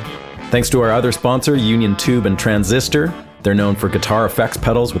blackmountainpicks.com. Thanks to our other sponsor, Union Tube and Transistor. They're known for guitar effects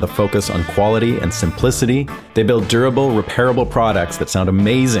pedals with a focus on quality and simplicity. They build durable, repairable products that sound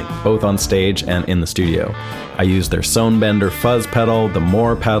amazing, both on stage and in the studio. I use their Sonebender fuzz pedal, the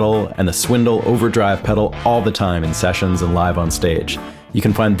Moore pedal, and the Swindle overdrive pedal all the time in sessions and live on stage. You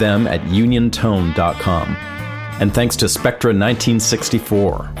can find them at uniontone.com. And thanks to Spectra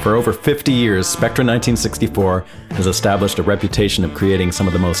 1964. For over 50 years, Spectra 1964 has established a reputation of creating some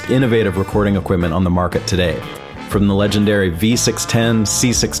of the most innovative recording equipment on the market today. From the legendary V610,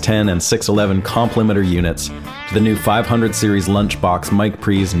 C610, and 611 complementer units to the new 500 series Lunchbox mic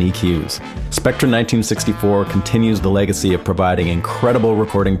pre's and EQs, Spectra 1964 continues the legacy of providing incredible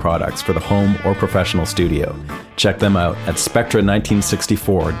recording products for the home or professional studio. Check them out at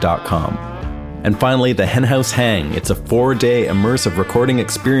spectra1964.com. And finally, the Henhouse Hang. It's a 4-day immersive recording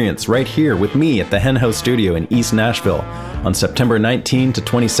experience right here with me at the Henhouse Studio in East Nashville on September 19 to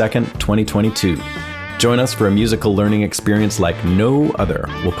 22nd, 2022. Join us for a musical learning experience like no other.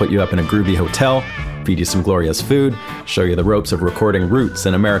 We'll put you up in a groovy hotel, feed you some glorious food, show you the ropes of recording roots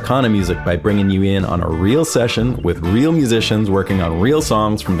and Americana music by bringing you in on a real session with real musicians working on real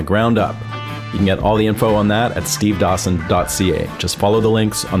songs from the ground up. You can get all the info on that at stevedawson.ca. Just follow the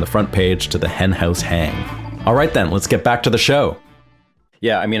links on the front page to the Henhouse Hang. All right then, let's get back to the show.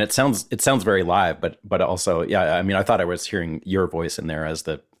 Yeah, I mean, it sounds very live, but also, yeah, I mean, I thought I was hearing your voice in there as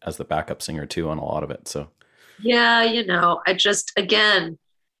the backup singer too on a lot of it. So yeah, I just, again,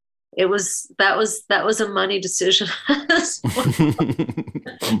 that was a money decision. but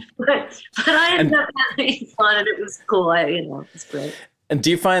I ended up having fun, and it was cool. It was great. And do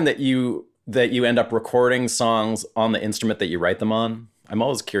you find that you end up recording songs on the instrument that you write them on? I'm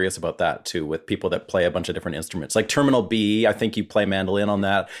always curious about that too, with people that play a bunch of different instruments. Like Terminal B, I think you play mandolin on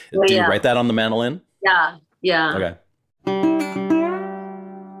that. Oh, do you write that on the mandolin? Yeah. Okay.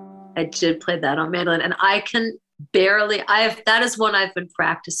 I did play that on mandolin, and I can barely, that is one I've been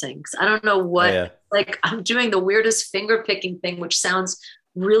practicing, because I don't know what, like I'm doing the weirdest finger picking thing, which sounds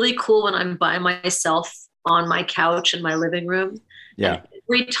really cool when I'm by myself on my couch in my living room. Yeah. And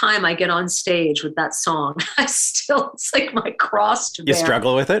every time I get on stage with that song, it's like my cross to bear. You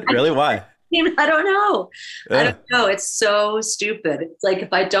struggle with it? Really? Why? I don't know. I don't know. It's so stupid. It's like,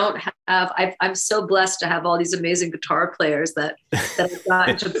 if I don't have, I'm so blessed to have all these amazing guitar players that I've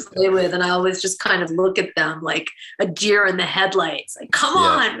gotten to play with. And I always just kind of look at them like a deer in the headlights. Like, come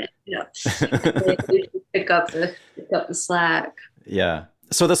on, they pick up the slack. Yeah.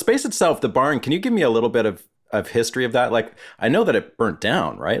 So the space itself, the barn, can you give me a little bit of history of that? Like, I know that it burnt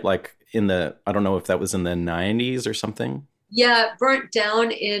down, right? Like I don't know if that was in the 90s or something. Yeah, it burnt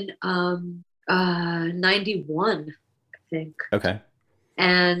down in 91, I think. Okay.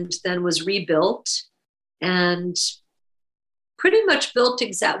 And then was rebuilt and pretty much built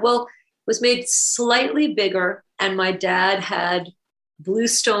was made slightly bigger. And my dad had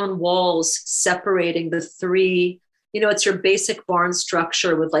bluestone walls separating the three, it's your basic barn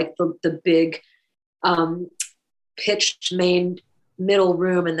structure with like the big pitched main middle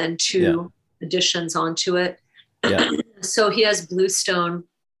room and then two additions onto it. Yeah. So he has bluestone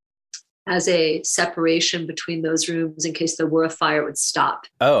as a separation between those rooms in case there were a fire, it would stop.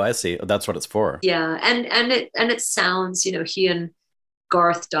 Oh, I see. That's what it's for. Yeah. And it sounds, he and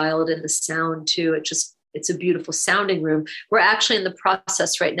Garth dialed in the sound too. It's a beautiful sounding room. We're actually in the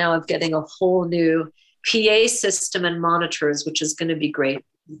process right now of getting a whole new PA system and monitors, which is going to be great.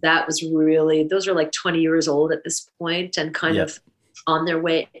 Those are like 20 years old at this point and kind of on their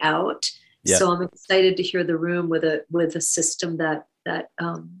way out. Yep. So I'm excited to hear the room with a system that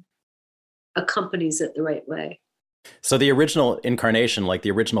accompanies it the right way. So the original incarnation, like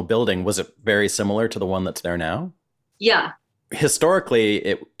the original building, was it very similar to the one that's there now? Yeah.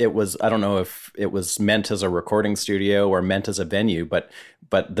 Historically, it was, I don't know if it was meant as a recording studio or meant as a venue, but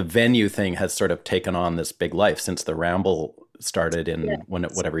the venue thing has sort of taken on this big life since the Ramble started in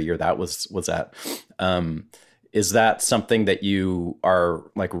whatever year that was at. Is that something that you are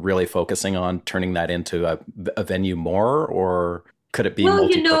like really focusing on, turning that into a venue more, or could it be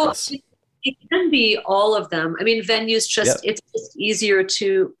multi-purpose? It can be all of them. I mean, venues it's just easier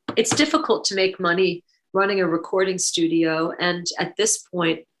it's difficult to make money running a recording studio. And at this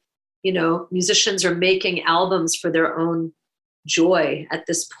point, musicians are making albums for their own joy at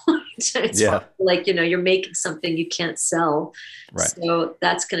this point. It's like, you're making something you can't sell. Right. So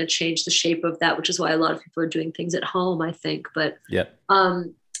that's going to change the shape of that, which is why a lot of people are doing things at home, I think. But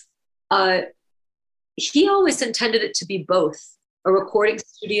he always intended it to be both a recording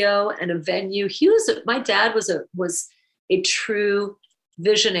studio and a venue. My dad was a true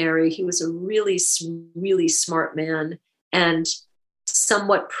visionary. He was a really, really smart man and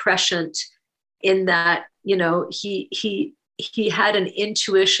somewhat prescient in that, he had an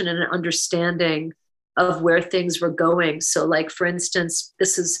intuition and an understanding of where things were going. So like, for instance,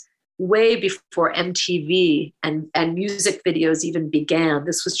 this is way before MTV and music videos even began.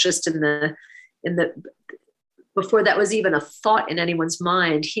 This was just before that was even a thought in anyone's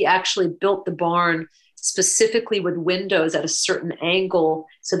mind. He actually built the barn specifically with windows at a certain angle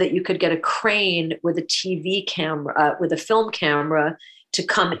so that you could get a crane with a TV camera, with a film camera, to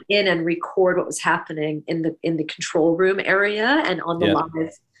come in and record what was happening in the control room area and on the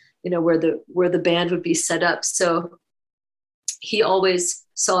live, where the band would be set up. So he always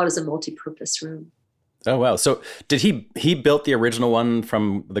saw it as a multi-purpose room. Oh wow! So did he built the original one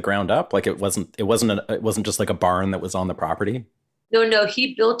from the ground up? Like it wasn't just like a barn that was on the property? No,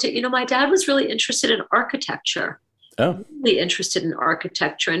 he built it. My dad was really interested in architecture. Oh. Really interested in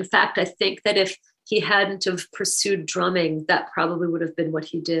architecture. In fact, I think that if he hadn't have pursued drumming, that probably would have been what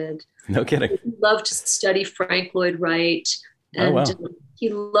he did. No kidding. He loved to study Frank Lloyd Wright. And he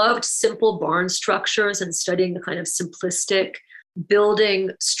loved simple barn structures and studying the kind of simplistic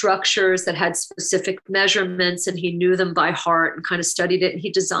building structures that had specific measurements, and he knew them by heart and kind of studied it. And he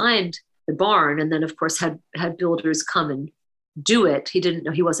designed the barn, and then of course had builders come and do it. He didn't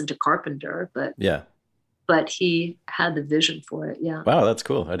know, he wasn't a carpenter, but he had the vision for it. Yeah. Wow, that's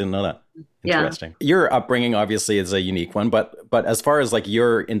cool. I didn't know that. Interesting. Yeah. Your upbringing obviously is a unique one, but as far as like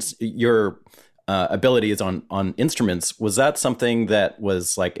your abilities on instruments, was that something that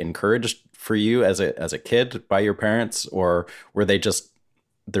was like encouraged for you as a kid by your parents, or were they just,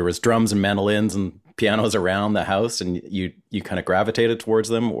 there was drums and mandolins and pianos around the house and you kind of gravitated towards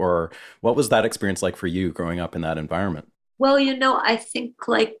them, or what was that experience like for you growing up in that environment? Well, I think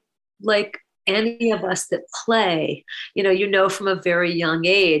like any of us that play, from a very young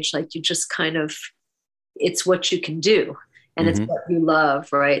age, like you just kind of, it's what you can do and it's what you love,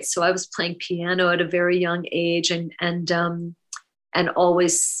 right? So I was playing piano at a very young age and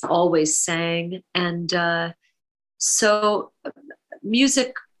always sang. And so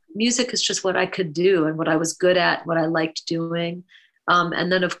music is just what I could do and what I was good at, what I liked doing.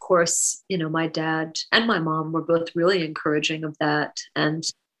 And then, of course, my dad and my mom were both really encouraging of that and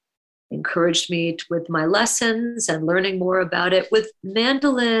encouraged me with my lessons and learning more about it. With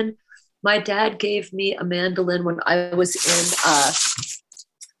mandolin, my dad gave me a mandolin when I was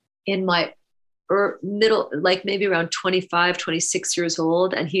in my middle, like maybe around 25, 26 years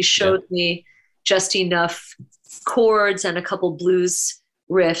old. And he showed me just enough chords and a couple blues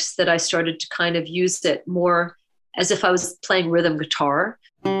riffs that I started to kind of use it more as if I was playing rhythm guitar.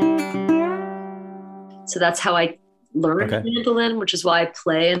 So that's how I learned mandolin, which is why I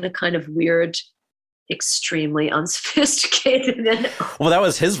play in a kind of weird, extremely unsophisticated. Well, that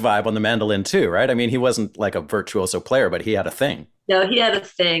was his vibe on the mandolin too, right? I mean, he wasn't like a virtuoso player, but he had a thing. No, he had a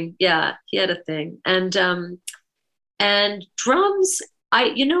thing. Yeah, he had a thing. And And drums, I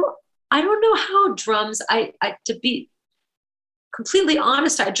don't know how drums, to be completely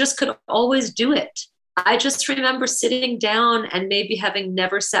honest, I just could always do it. I just remember sitting down and maybe having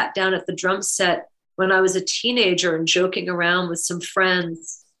never sat down at the drum set when I was a teenager and joking around with some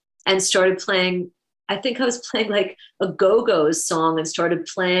friends and started playing. I think I was playing like a Go-Go's song and started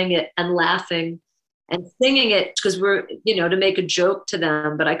playing it and laughing and singing it because to make a joke to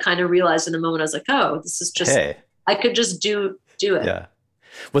them. But I kind of realized in a moment, I was like, oh, this is just, I could just do it. Yeah.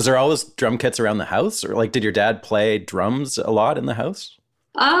 Was there always drum kits around the house, or like, did your dad play drums a lot in the house?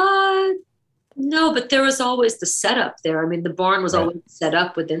 No, but there was always the setup there. I mean, the barn was always set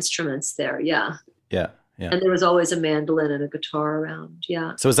up with instruments there. Yeah. Yeah. Yeah. And there was always a mandolin and a guitar around.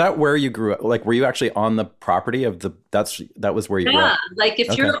 Yeah. So is that where you grew up? Like, were you actually on the property of that was where you grew up? Yeah. Like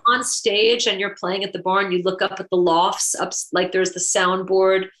if you're on stage and you're playing at the barn, you look up at the lofts up, like there's the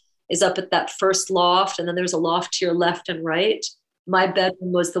soundboard is up at that first loft. And then there's a loft to your left and right. My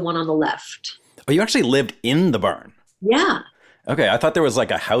bedroom was the one on the left. Oh, you actually lived in the barn? Yeah. Okay. I thought there was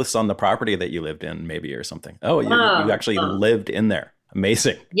like a house on the property that you lived in maybe or something. Oh, you actually lived in there.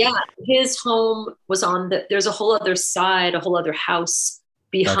 Amazing. Yeah. His home was there's a whole other side, a whole other house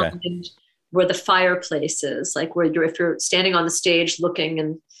behind where the fireplace is, like if you're standing on the stage looking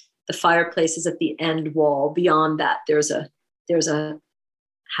and the fireplace is at the end wall. Beyond that, there's a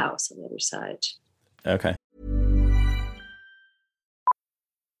house on the other side. Okay.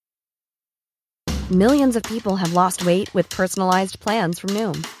 Millions of people have lost weight with personalized plans from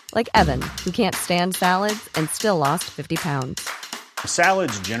Noom. Like Evan, who can't stand salads and still lost 50 pounds.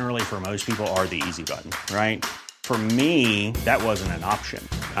 Salads generally for most people are the easy button, right? For me, that wasn't an option.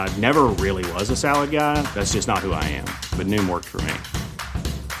 I never really was a salad guy. That's just not who I am. But Noom worked for me.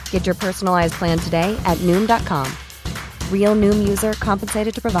 Get your personalized plan today at Noom.com. Real Noom user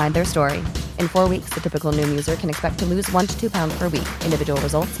compensated to provide their story. In 4 weeks, the typical Noom user can expect to lose 1 to 2 pounds per week. Individual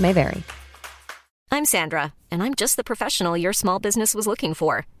results may vary. I'm Sandra, and I'm just the professional your small business was looking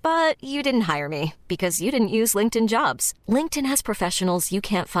for. But you didn't hire me because you didn't use LinkedIn Jobs. LinkedIn has professionals you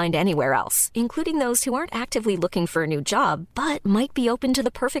can't find anywhere else, including those who aren't actively looking for a new job, but might be open to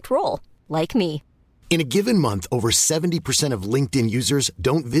the perfect role, like me. In a given month, over 70% of LinkedIn users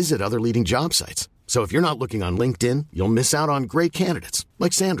don't visit other leading job sites. So if you're not looking on LinkedIn, you'll miss out on great candidates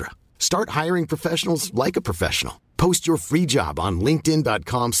like Sandra. Start hiring professionals like a professional. Post your free job on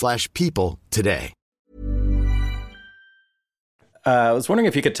linkedin.com/people today. I was wondering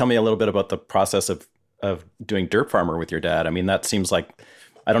if you could tell me a little bit about the process of doing Dirt Farmer with your dad. I mean, that seems like,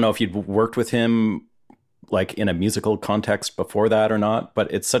 I don't know if you'd worked with him like in a musical context before that or not,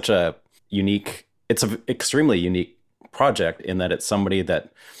 but it's such a unique, it's an extremely unique project in that it's somebody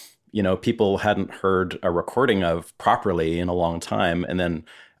that, people hadn't heard a recording of properly in a long time. And then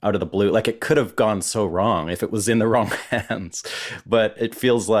out of the blue, like it could have gone so wrong if it was in the wrong hands, but it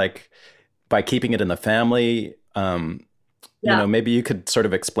feels like by keeping it in the family, maybe you could sort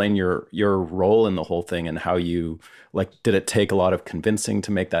of explain your role in the whole thing and how you, like, did it take a lot of convincing to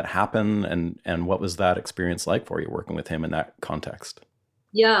make that happen? And what was that experience like for you working with him in that context?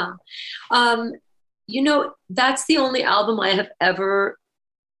 Yeah. That's the only album I have ever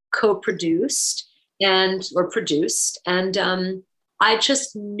co-produced or produced. And I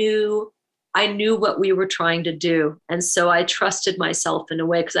just knew what we were trying to do. And so I trusted myself in a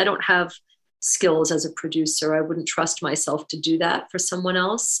way because I don't have skills as a producer. I wouldn't trust myself to do that for someone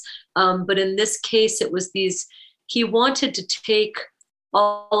else. But in this case, it was he wanted to take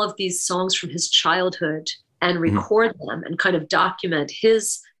all of these songs from his childhood and record them and kind of document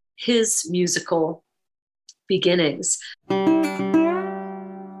his musical beginnings.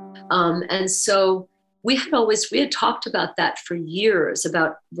 And so we had talked about that for years,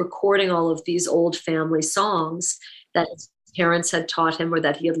 about recording all of these old family songs that his parents had taught him or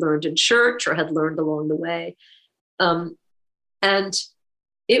that he had learned in church or had learned along the way. And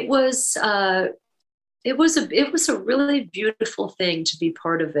it was a really beautiful thing to be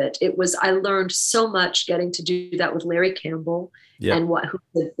part of it. I learned so much getting to do that with Larry Campbell,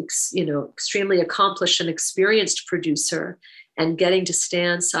 who's extremely accomplished and experienced producer, and getting to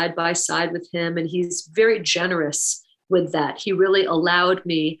stand side by side with him. And he's very generous with that. He really allowed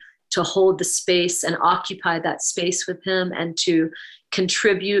me to hold the space and occupy that space with him and to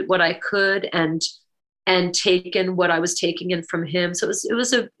contribute what I could and take in what I was taking in from him. So it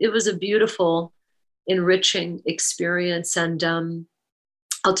was a beautiful, enriching experience. And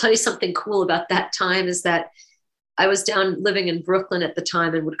I'll tell you something cool about that time is that I was down living in Brooklyn at the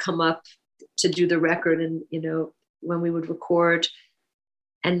time and would come up to do the record. And, when we would record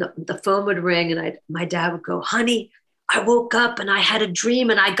and the phone would ring and my dad would go, honey, I woke up and I had a dream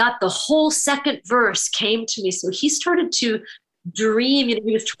and I got the whole second verse came to me. So he started to dream.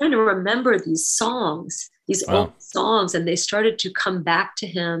 He was trying to remember these songs, these old songs, and they started to come back to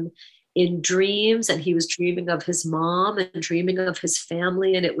him in dreams. And he was dreaming of his mom and dreaming of his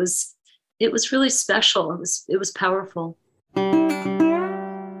family. And it was really special. It was powerful.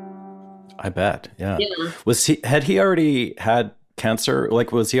 I bet. Yeah. Had he already had cancer?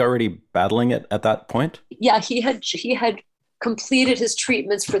 Like, was he already battling it at that point? Yeah, he had completed his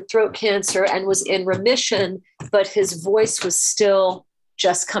treatments for throat cancer and was in remission, but his voice was still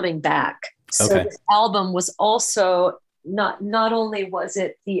just coming back. So this album was also not only was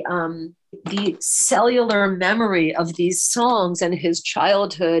it the cellular memory of these songs and his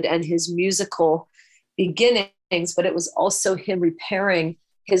childhood and his musical beginnings, but it was also him repairing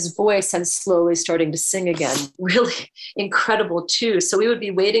his voice and slowly starting to sing again. Really incredible too. So we would be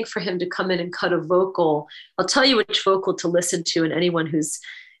waiting for him to come in and cut a vocal. I'll tell you which vocal to listen to, and anyone who's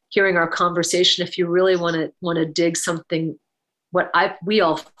hearing our conversation, if you really want to dig something, we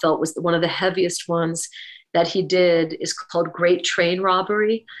all felt was one of the heaviest ones that he did is called Great Train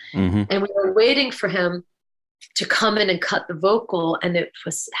Robbery. Mm-hmm. And we were waiting for him to come in and cut the vocal, and it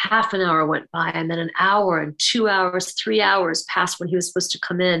was half an hour went by, and then an hour and 2 hours, 3 hours passed when he was supposed to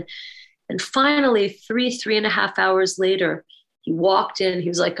come in. And finally, three and a half hours later, he walked in, he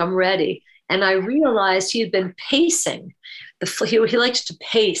was like, I'm ready. And I realized he had been pacing. He liked to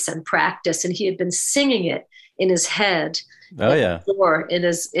pace and practice, and he had been singing it in his head. Oh yeah. Floor in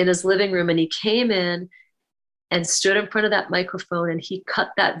his living room. And he came in and stood in front of that microphone, and he cut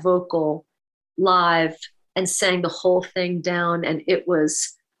that vocal live and sang the whole thing down. And it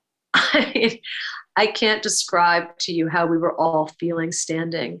was, I can't describe to you how we were all feeling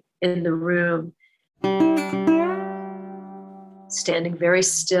standing in the room, standing very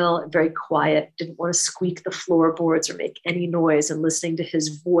still and very quiet, didn't want to squeak the floorboards or make any noise, and listening to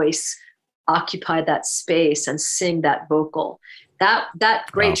his voice occupy that space and sing that vocal. That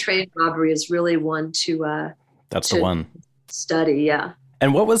Great Train Robbery is really one to the one study. Yeah.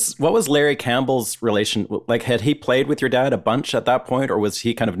 And what was Larry Campbell's relation like? Had he played with your dad a bunch at that point, or was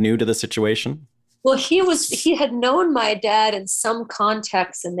he kind of new to the situation? Well, he had known my dad in some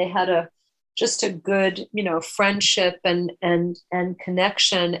context, and they had just a good, friendship and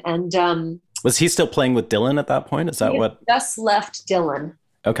connection. And was he still playing with Dylan at that point? Is that what? Just left Dylan.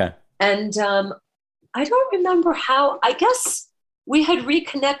 Okay. And I don't remember how. I guess we had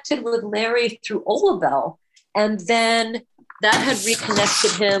reconnected with Larry through Olabelle, and then that had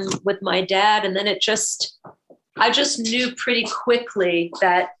reconnected him with my dad. And then I just knew pretty quickly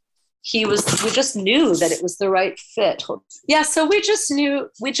that we just knew that it was the right fit. Yeah. So we just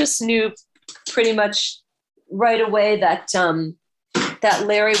knew pretty much right away that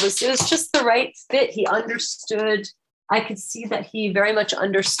Larry it was just the right fit. He understood, I could see that he very much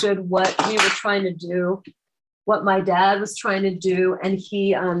understood what we were trying to do, what my dad was trying to do. And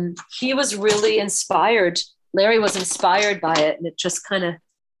he was really inspired. Larry was inspired by it, and it just kind of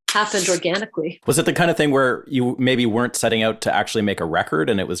happened organically. Was it the kind of thing where you maybe weren't setting out to actually make a record,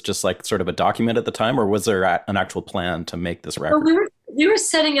 and it was just like sort of a document at the time, or was there an actual plan to make this record? Well, we were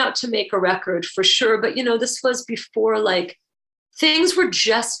setting out to make a record for sure, but this was before like things were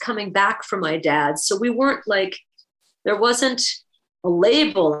just coming back from my dad, so we weren't like, there wasn't a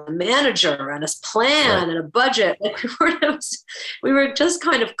label, a manager, and a plan and a budget. Like we were just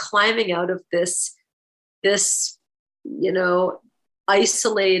kind of climbing out of this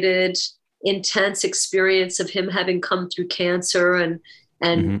isolated, intense experience of him having come through cancer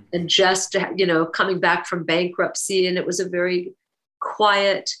and just, coming back from bankruptcy. And it was a very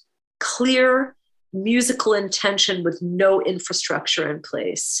quiet, clear musical intention with no infrastructure in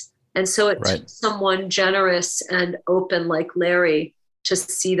place. And so it took someone generous and open like Larry to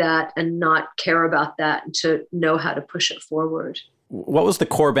see that and not care about that and to know how to push it forward. What was the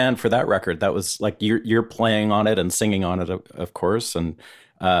core band for that record? That was like you're playing on it and singing on it, of course, and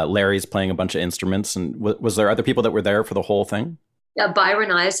Larry's playing a bunch of instruments. And was there other people that were there for the whole thing? Yeah, Byron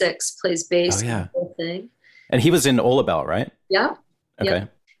Isaacs plays bass for the whole thing. And he was in Olabelle, right? Yeah. Okay. Yeah.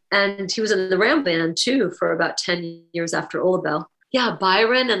 And he was in the Ram Band too for about 10 years after Olabelle. Yeah,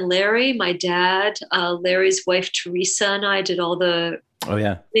 Byron and Larry, my dad, Larry's wife Teresa, and I did all the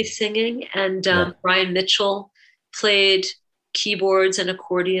singing. And Brian Mitchell played keyboards and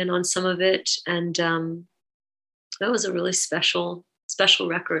accordion on some of it, and that was a really special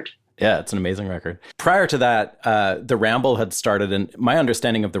record. Yeah, it's an amazing record. Prior to that, the Ramble had started, and my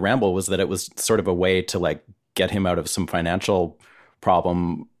understanding of the Ramble was that it was sort of a way to like get him out of some financial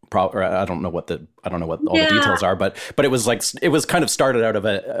problem or I don't know what all the details are, but it was like, it was kind of started out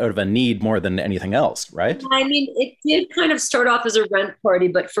of a need more than anything else, right? I mean, it did kind of start off as a rent party,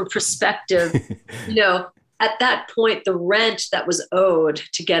 but for perspective, at that point, the rent that was owed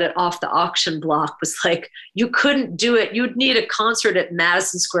to get it off the auction block was like, you couldn't do it. You'd need a concert at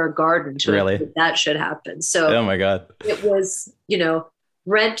Madison Square Garden to really? That should happen. So oh my God, it was,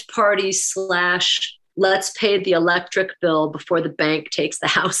 rent party / let's pay the electric bill before the bank takes the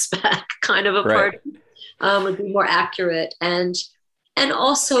house back kind of a party, would be more accurate. And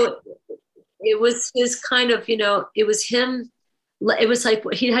also it was his kind of, it was him. It was like,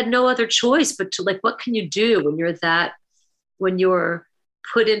 he had no other choice but to, like, what can you do when you're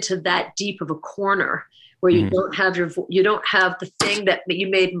put into that deep of a corner where you don't have you don't have the thing that you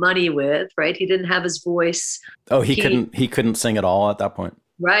made money with, right? He didn't have his voice. Oh, he couldn't sing at all at that point.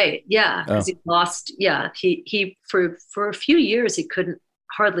 Right. Yeah. Because he lost. Yeah. He for a few years, he couldn't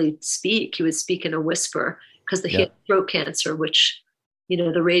hardly speak. He would speak in a whisper because he had throat cancer, which,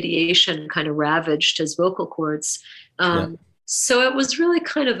 the radiation kind of ravaged his vocal cords. So it was really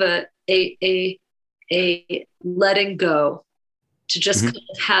kind of a letting go to just kind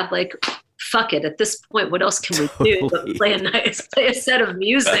of have like, fuck it. At this point, what else can we do but play a set of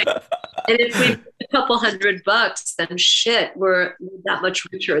music? And if we make a couple $100, then shit, we're that much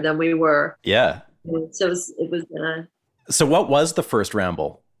richer than we were. Yeah. So it was. So what was the first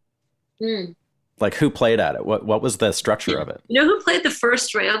Ramble? Like, who played at it? What was the structure of it? You know who played the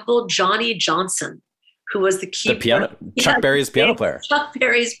first Ramble? Johnny Johnson, who was the keyboard. Chuck Berry's piano player. Chuck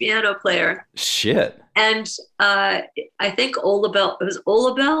Berry's piano player. Shit. And I think it was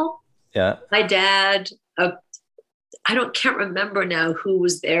Olabelle. Yeah. My dad, can't remember now who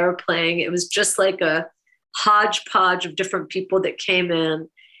was there playing. It was just like a hodgepodge of different people that came in.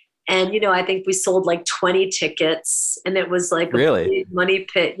 And, I think we sold like 20 tickets, and it was like a big money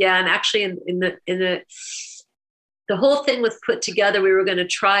pit. Yeah. And actually in the whole thing was put together, we were going to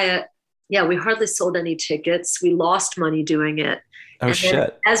try it. Yeah. We hardly sold any tickets. We lost money doing it. Oh, and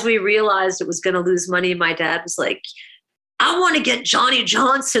shit. As we realized it was going to lose money, my dad was like, I want to get Johnny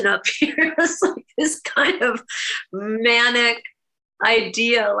Johnson up here. It's like this kind of manic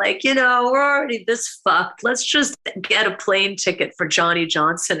idea. Like, we're already this fucked. Let's just get a plane ticket for Johnny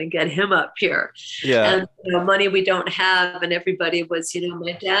Johnson and get him up here. Yeah. And, money we don't have. And everybody was,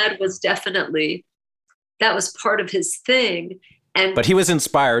 my dad was definitely, that was part of his thing. But he was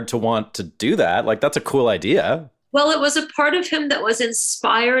inspired to want to do that. Like, that's a cool idea. Well, it was a part of him that was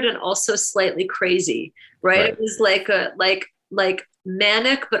inspired and also slightly crazy, right? It was like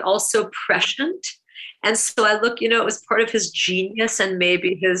manic, but also prescient. And so I look, it was part of his genius and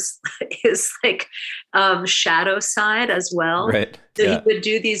maybe his shadow side as well. Right. So he would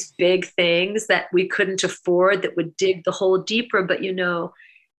do these big things that we couldn't afford, that would dig the hole deeper. But, you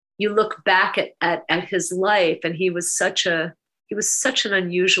look back at his life, and he was such an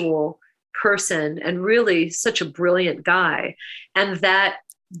unusual person and really such a brilliant guy. And that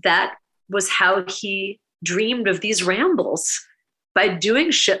was how he dreamed of these rambles, by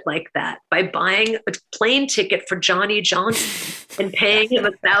doing shit like that, by buying a plane ticket for Johnny Johnson and paying him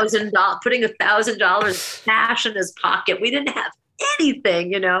 $1,000, putting $1,000 cash in his pocket. We didn't have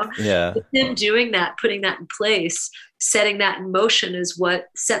anything, Yeah. But him doing that, putting that in place, setting that in motion is what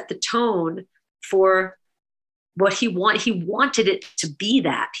set the tone for what he wanted. He wanted it to be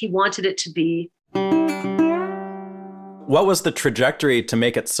that. He wanted it to be. What was the trajectory to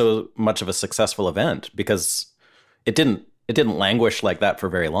make it so much of a successful event? Because it didn't languish like that for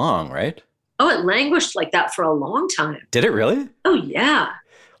very long, right? Oh, it languished like that for a long time. Did it really? Oh, yeah.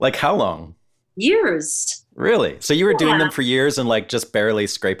 Like how long? Years. Really? So you were doing them for years and like just barely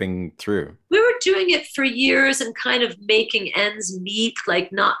scraping through? We were doing it for years and kind of making ends meet,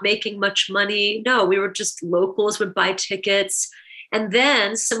 like not making much money. No, we were just locals would buy tickets. And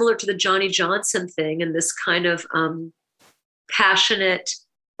then, similar to the Johnny Johnson thing and this kind of passionate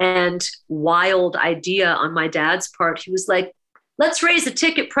and wild idea on my dad's part, he was like, let's raise the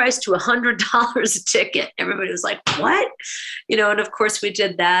ticket price to $100 a ticket. Everybody was like, what? And of course we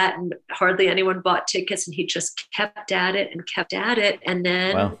did that, and hardly anyone bought tickets, and he just kept at it and kept at it. And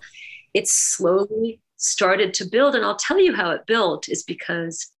then it slowly started to build. And I'll tell you how it built is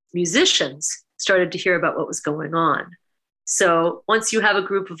because musicians started to hear about what was going on. So once you have a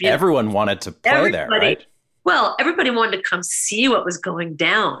group of everyone wanted to play there, right? Well, everybody wanted to come see what was going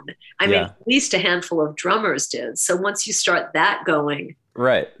down. I mean, at least a handful of drummers did. So once you start that going,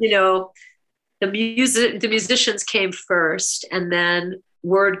 right? The musicians came first, and then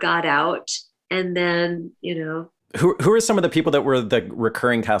word got out, and then Who are some of the people that were the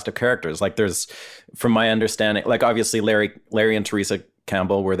recurring cast of characters? Like, there's, from my understanding, like obviously Larry and Teresa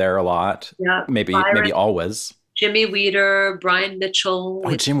Campbell were there a lot. Yeah. Maybe always. Jimmy Weeder, Brian Mitchell.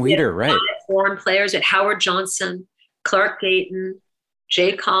 Oh, Jim Weeder, right. Foreign players at Howard Johnson, Clark Gayton,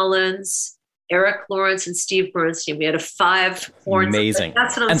 Jay Collins, Eric Lawrence, and Steve Bernstein. We had a 5 horns. Amazing.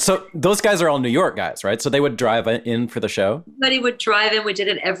 And so those guys are all New York guys, right? So they would drive in for the show? Everybody would drive in. We did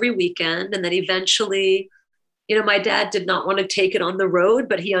it every weekend. And then eventually, my dad did not want to take it on the road,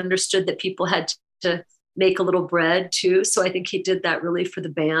 but he understood that people had to make a little bread too. So I think he did that really for the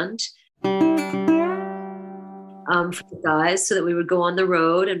band, for the guys, so that we would go on the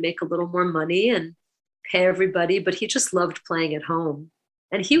road and make a little more money and pay everybody. But he just loved playing at home.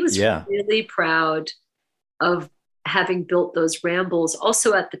 And he was really proud of having built those rambles.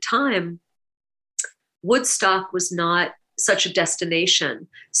 Also at the time, Woodstock was not such a destination.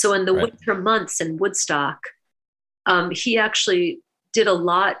 So in the winter months in Woodstock, he actually did a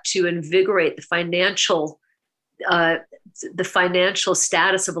lot to invigorate the financial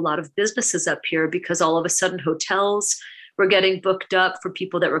status of a lot of businesses up here, because all of a sudden hotels were getting booked up for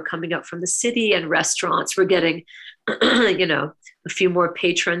people that were coming up from the city, and restaurants were getting, a few more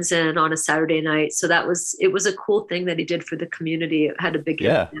patrons in on a Saturday night. So it was a cool thing that he did for the community. It had a big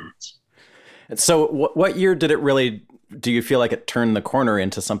impact. So what year did it really, do you feel like it turned the corner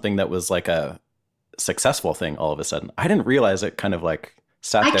into something that was like a successful thing all of a sudden? I didn't realize it kind of like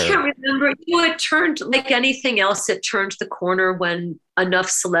sat there. I can't remember. It turned, like anything else, it turned the corner when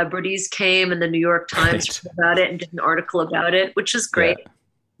enough celebrities came and the New York Times wrote about it and did an article about it, which is great.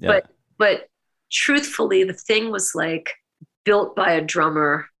 Yeah. But truthfully, the thing was like built by a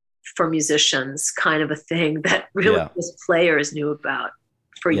drummer for musicians, kind of a thing that really just players knew about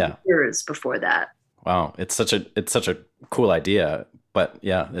for years before that. Wow. It's such a cool idea, but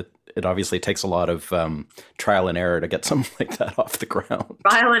it obviously takes a lot of trial and error to get something like that off the ground.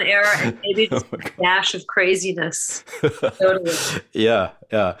 Trial and error, and maybe just a dash of craziness. Totally. Yeah.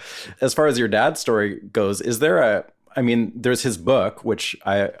 As far as your dad's story goes, there's his book, which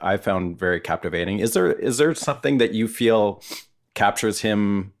I found very captivating. Is there something that you feel captures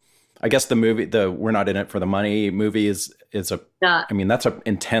him? I guess the movie, the We're Not In It for the Money movie is that's an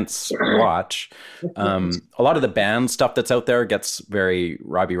intense watch. A lot of the band stuff that's out there gets very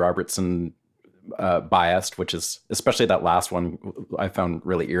Robbie Robertson biased, which is, especially that last one, I found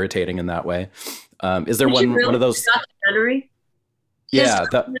really irritating in that way. Is there one of those? Documentary? Yeah.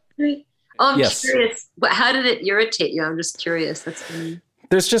 I'm curious. But how did it irritate you? I'm just curious.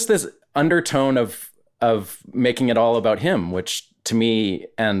 There's just this undertone of making it all about him, which to me,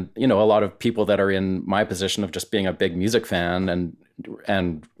 and a lot of people that are in my position of just being a big music fan and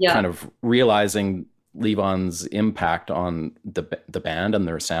kind of realizing Levon's impact on the band and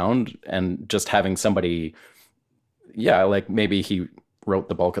their sound, and just having somebody, like maybe he wrote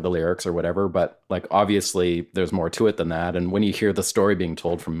the bulk of the lyrics or whatever, but like obviously there's more to it than that. And when you hear the story being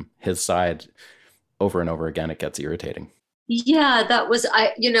told from his side over and over again, it gets irritating. Yeah, that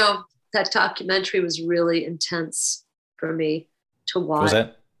documentary was really intense for me to watch. Was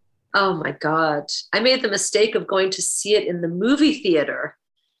it? Oh my God. I made the mistake of going to see it in the movie theater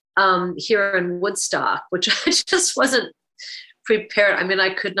here in Woodstock, which I just wasn't prepared. I mean,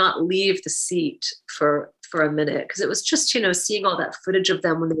 I could not leave the seat for a minute, because it was just, seeing all that footage of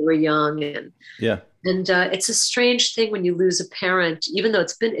them when they were young. And it's a strange thing when you lose a parent, even though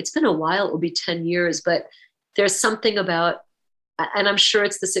it's been a while, it will be 10 years, but there's something about, and I'm sure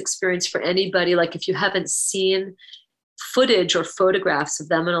it's this experience for anybody, like if you haven't seen footage or photographs of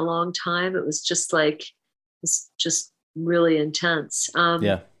them in a long time, it was just like, it's just really intense.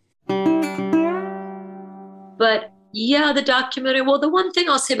 But the documentary, well, the one thing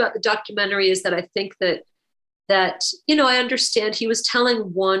I'll say about the documentary is that I think that I understand he was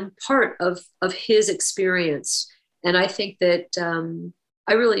telling one part of his experience. And I think that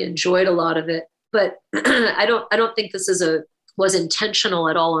I really enjoyed a lot of it, but I don't think this was intentional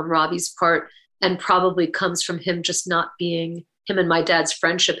at all on Robbie's part, and probably comes from him just not being, him and my dad's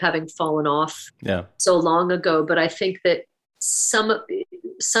friendship having fallen off so long ago. But I think that some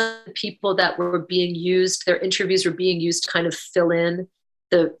people that were being used, their interviews were being used to kind of fill in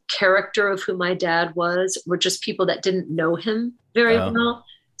the character of who my dad was, were just people that didn't know him very well.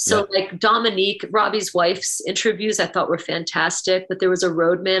 So like Dominique, Robbie's wife's interviews, I thought were fantastic, but there was a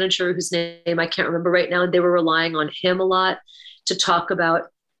road manager whose name I can't remember right now, and they were relying on him a lot to talk about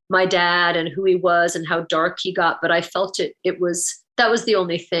my dad and who he was and how dark he got. But I felt that was the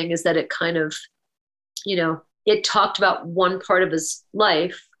only thing, is that it kind of, it talked about one part of his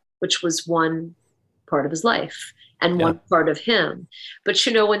life, which was one part of his life and one part of him. But,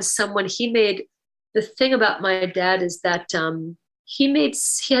 the thing about my dad is that he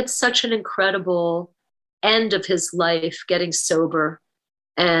had such an incredible end of his life, getting sober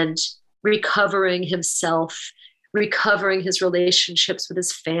and recovering himself, recovering his relationships with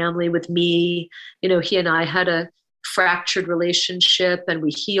his family, with me. He and I had a fractured relationship, and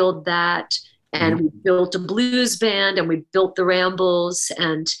we healed that. And we built a blues band, and we built the Rambles,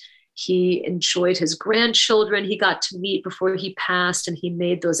 and he enjoyed his grandchildren he got to meet before he passed, and he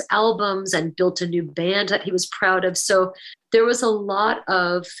made those albums and built a new band that he was proud of. So there was a lot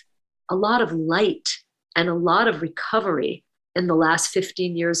of light and a lot of recovery in the last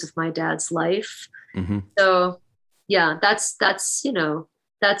 15 years of my dad's life. So yeah, that's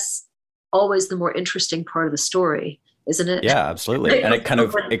always the more interesting part of the story, isn't it? Yeah, absolutely. And it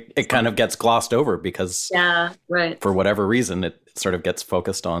kind of gets glossed over because for whatever reason, it sort of gets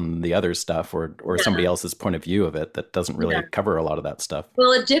focused on the other stuff or somebody else's point of view of it that doesn't really cover a lot of that stuff.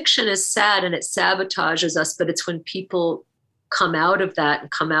 Well, addiction is sad and it sabotages us, but it's when people come out of that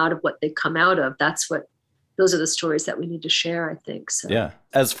and come out of what they come out of. Those are the stories that we need to share, I think. So. Yeah.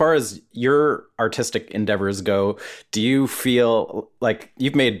 As far as your artistic endeavors go, do you feel like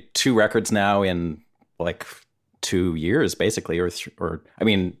you've made 2 records now in like 2 years, basically, or I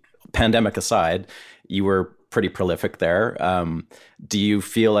mean, pandemic aside, you were pretty prolific there. Do you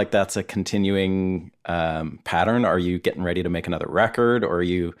feel like that's a continuing pattern? Are you getting ready to make another record, or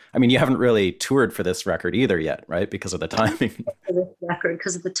you haven't really toured for this record either yet, right? Because of the timing.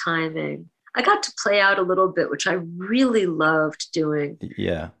 Because of the timing. I got to play out a little bit, which I really loved doing.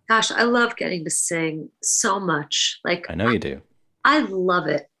 Yeah. Gosh, I love getting to sing so much. Like, I know you do. I love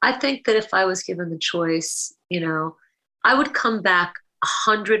it. I think that if I was given the choice, I would come back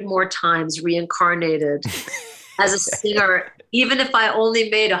 100 more times reincarnated as a singer. Even if I only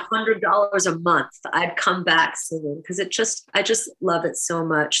made $100 a month, I'd come back singing because I just love it so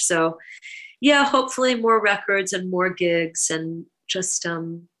much. So yeah, hopefully more records and more gigs, and just, I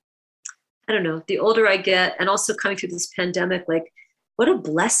don't know, the older I get, and also coming through this pandemic, like, what a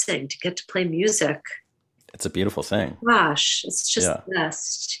blessing to get to play music. It's a beautiful thing. Gosh, it's just the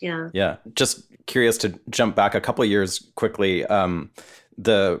best. Yeah. Yeah. Just curious to jump back a couple of years quickly.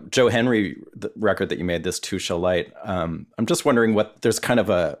 The Joe Henry record that you made, This Too Shall Light. I'm just wondering there's kind of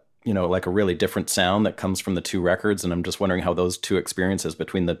a, like a really different sound that comes from the 2 records. And I'm just wondering how those 2 experiences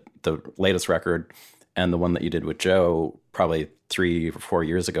between the latest record and the one that you did with Joe, probably 3 or 4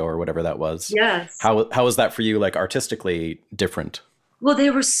 years ago or whatever that was. Yes. How was that for you, like artistically different? Well,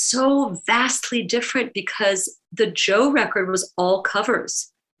 they were so vastly different because the Joe record was all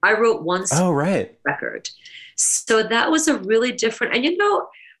covers. I wrote one record. So that was a really different, and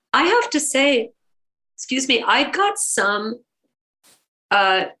I have to say, I got some,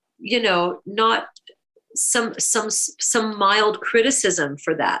 not some mild criticism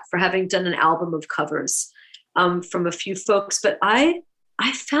for that, for having done an album of covers from a few folks. But I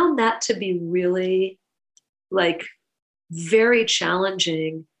found that to be really like very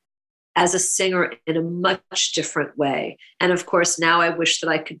challenging as a singer in a much different way. And of course, now I wish that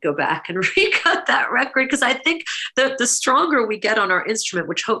I could go back and recut that record, because I think that the stronger we get on our instrument,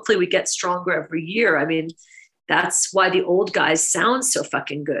 which hopefully we get stronger every year. I mean, that's why the old guys sound so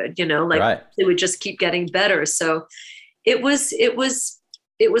fucking good, they would just keep getting better. So it was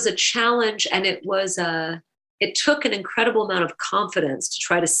a challenge, and it took an incredible amount of confidence to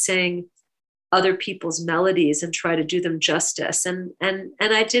try to sing other people's melodies and try to do them justice. And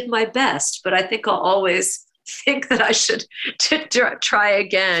I did my best, but I think I'll always think that I should try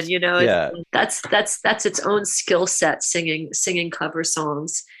again. That's its own skill set, singing cover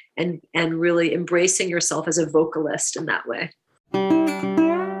songs and really embracing yourself as a vocalist in that way.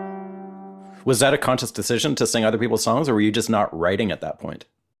 Was that a conscious decision to sing other people's songs, or were you just not writing at that point?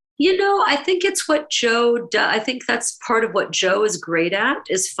 I think it's what Joe does. I think that's part of what Joe is great at,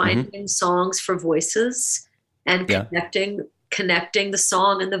 is finding songs for voices and connecting the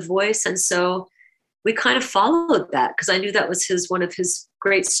song and the voice. And so we kind of followed that, because I knew that was one of his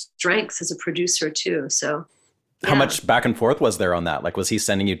great strengths as a producer too. So how much back and forth was there on that? Like, was he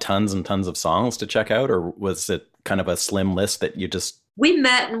sending you tons and tons of songs to check out, or was it kind of a slim list that you just... We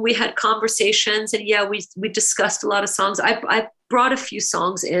met and we had conversations, and we discussed a lot of songs. I brought a few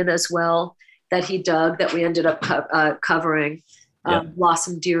songs in as well that he dug, that we ended up covering.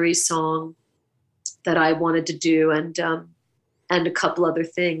 Blossom Deary's song that I wanted to do, and a couple other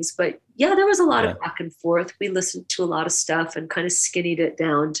things. But yeah, there was a lot of back and forth. We listened to a lot of stuff and kind of skinnied it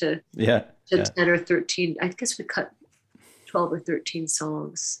down to 10 or 13. I guess we cut 12 or 13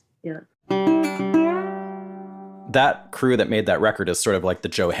 songs. Yeah. That crew that made that record is sort of like the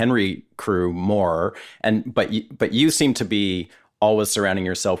Joe Henry crew more, but you seem to be always surrounding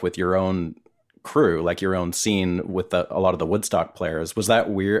yourself with your own crew, like your own scene with a lot of the Woodstock players. Was that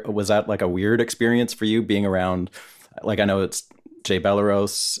weird? Was that like a weird experience for you, being around? Like, I know it's Jay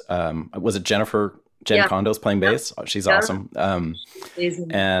Belleros. Was it Jen Condo's playing bass? Oh, she's awesome. And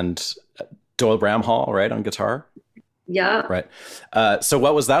Doyle Bramhall, right, on guitar. Yeah. Right. So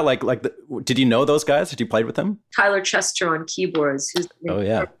what was that like? Did you know those guys? Had you played with them? Tyler Chester on keyboards, who's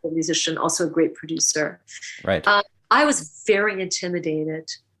a musician, also a great producer. Right. I was very intimidated.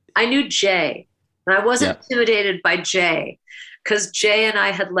 I knew Jay, and I wasn't intimidated by Jay, because Jay and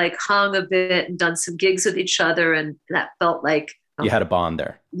I had like hung a bit and done some gigs with each other, and that felt like you had a bond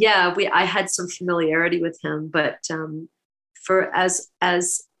there. Yeah, I had some familiarity with him, but for as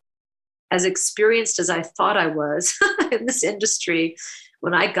experienced as I thought I was in this industry,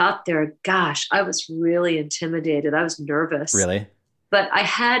 when I got there, gosh, I was really intimidated. I was nervous. Really? But I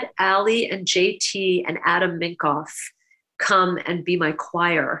had Ali and JT and Adam Minkoff come and be my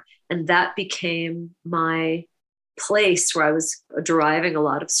choir. And that became my place where I was deriving a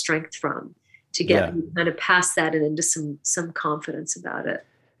lot of strength from, to get me kind of past that and into some confidence about it.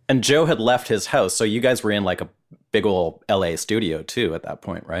 And Joe had left his house. So you guys were in like a big old LA studio too at that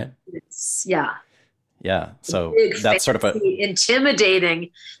point, right? Yeah. So that's sort of a intimidating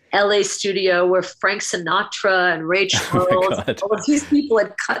LA studio where Frank Sinatra and Ray Charles, all of these people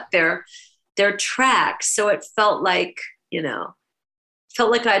had cut their tracks. So it felt like,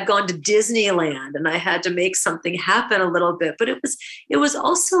 I'd gone to Disneyland and I had to make something happen a little bit, but it was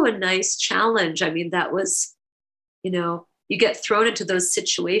also a nice challenge. I mean, that was, you get thrown into those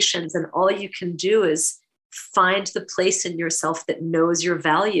situations and all you can do is find the place in yourself that knows your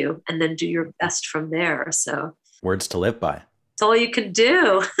value and then do your best from there. So words to live by. That's all you can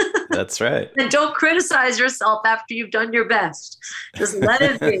do. That's right. And don't criticize yourself after you've done your best. Just let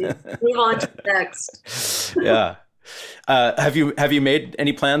it be. Move on to the next. Yeah. Have you made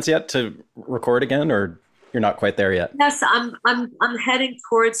any plans yet to record again, or you're not quite there yet? Yes, I'm heading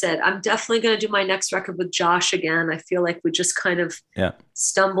towards it. I'm definitely going to do my next record with Josh again. I feel like we just kind of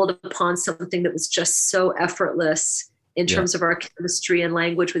stumbled upon something that was just so effortless in terms of our chemistry and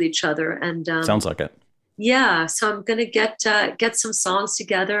language with each other. And sounds like it. Yeah, so I'm going to get some songs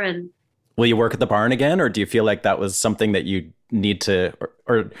together. And will you work at the barn again, or do you feel like that was something that you need to,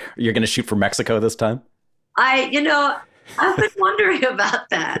 or you're going to shoot for Mexico this time? I've been wondering about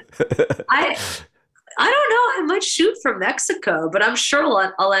that. I don't know. I might shoot for Mexico, but I'm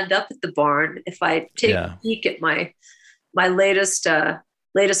sure I'll end up at the barn if I take a peek at my latest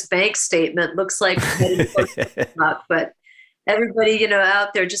bank statement. Looks like, but everybody,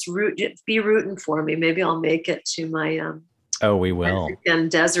 out there, just be rooting for me. Maybe I'll make it to my we will Mexican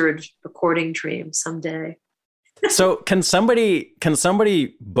desert recording dream someday. So can somebody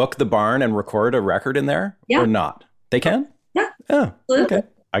book the barn and record a record in there or not? They can? Yeah. Oh, okay.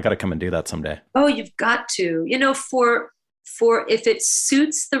 I got to come and do that someday. Oh, you've got to. For if it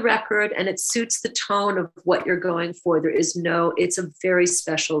suits the record and it suits the tone of what you're going for, it's a very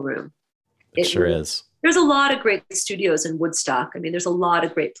special room. It sure is. There's a lot of great studios in Woodstock. I mean, there's a lot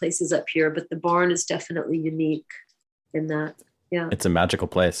of great places up here, but the barn is definitely unique in that. Yeah. It's a magical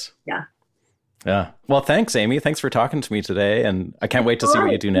place. Yeah. Yeah. Well, thanks, Amy. Thanks for talking to me today. And I can't wait to see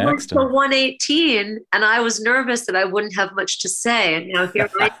what you do next. For 118, and I was nervous that I wouldn't have much to say. And now here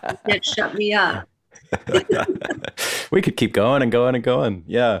I am, you can't shut me up. We could keep going and going and going.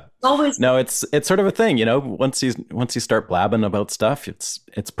 Yeah. Always. No, it's sort of a thing, once you start blabbing about stuff, it's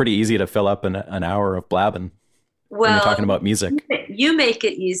pretty easy to fill up an hour of blabbing when you're talking about music. You make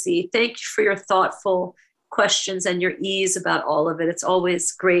it easy. Thank you for your thoughtful questions and your ease about all of it. It's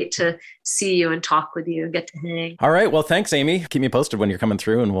always great to see you and talk with you and get to hang. All right. Well, thanks, Amy. Keep me posted when you're coming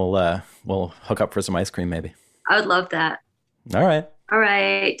through, and we'll hook up for some ice cream maybe. I would love that. All right.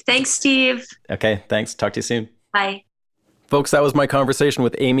 Thanks, Steve. Okay. Thanks. Talk to you soon. Bye. Folks, that was my conversation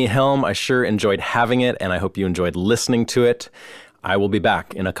with Amy Helm. I sure enjoyed having it, and I hope you enjoyed listening to it. I will be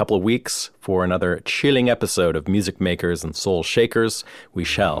back in a couple of weeks for another chilling episode of Music Makers and Soul Shakers. We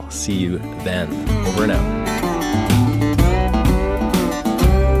shall see you then. Over and out.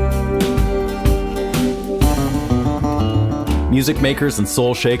 Music Makers and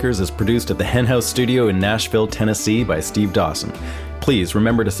Soul Shakers is produced at the Hen House Studio in Nashville, Tennessee by Steve Dawson. Please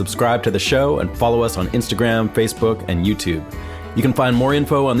remember to subscribe to the show and follow us on Instagram, Facebook, and YouTube. You can find more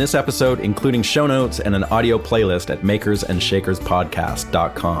info on this episode, including show notes and an audio playlist at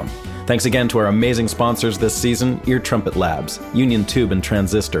makersandshakerspodcast.com. Thanks again to our amazing sponsors this season, Ear Trumpet Labs, Union Tube and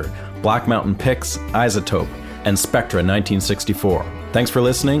Transistor, Black Mountain Picks, Isotope, and Spectra 1964. Thanks for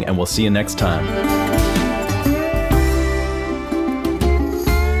listening, and we'll see you next time.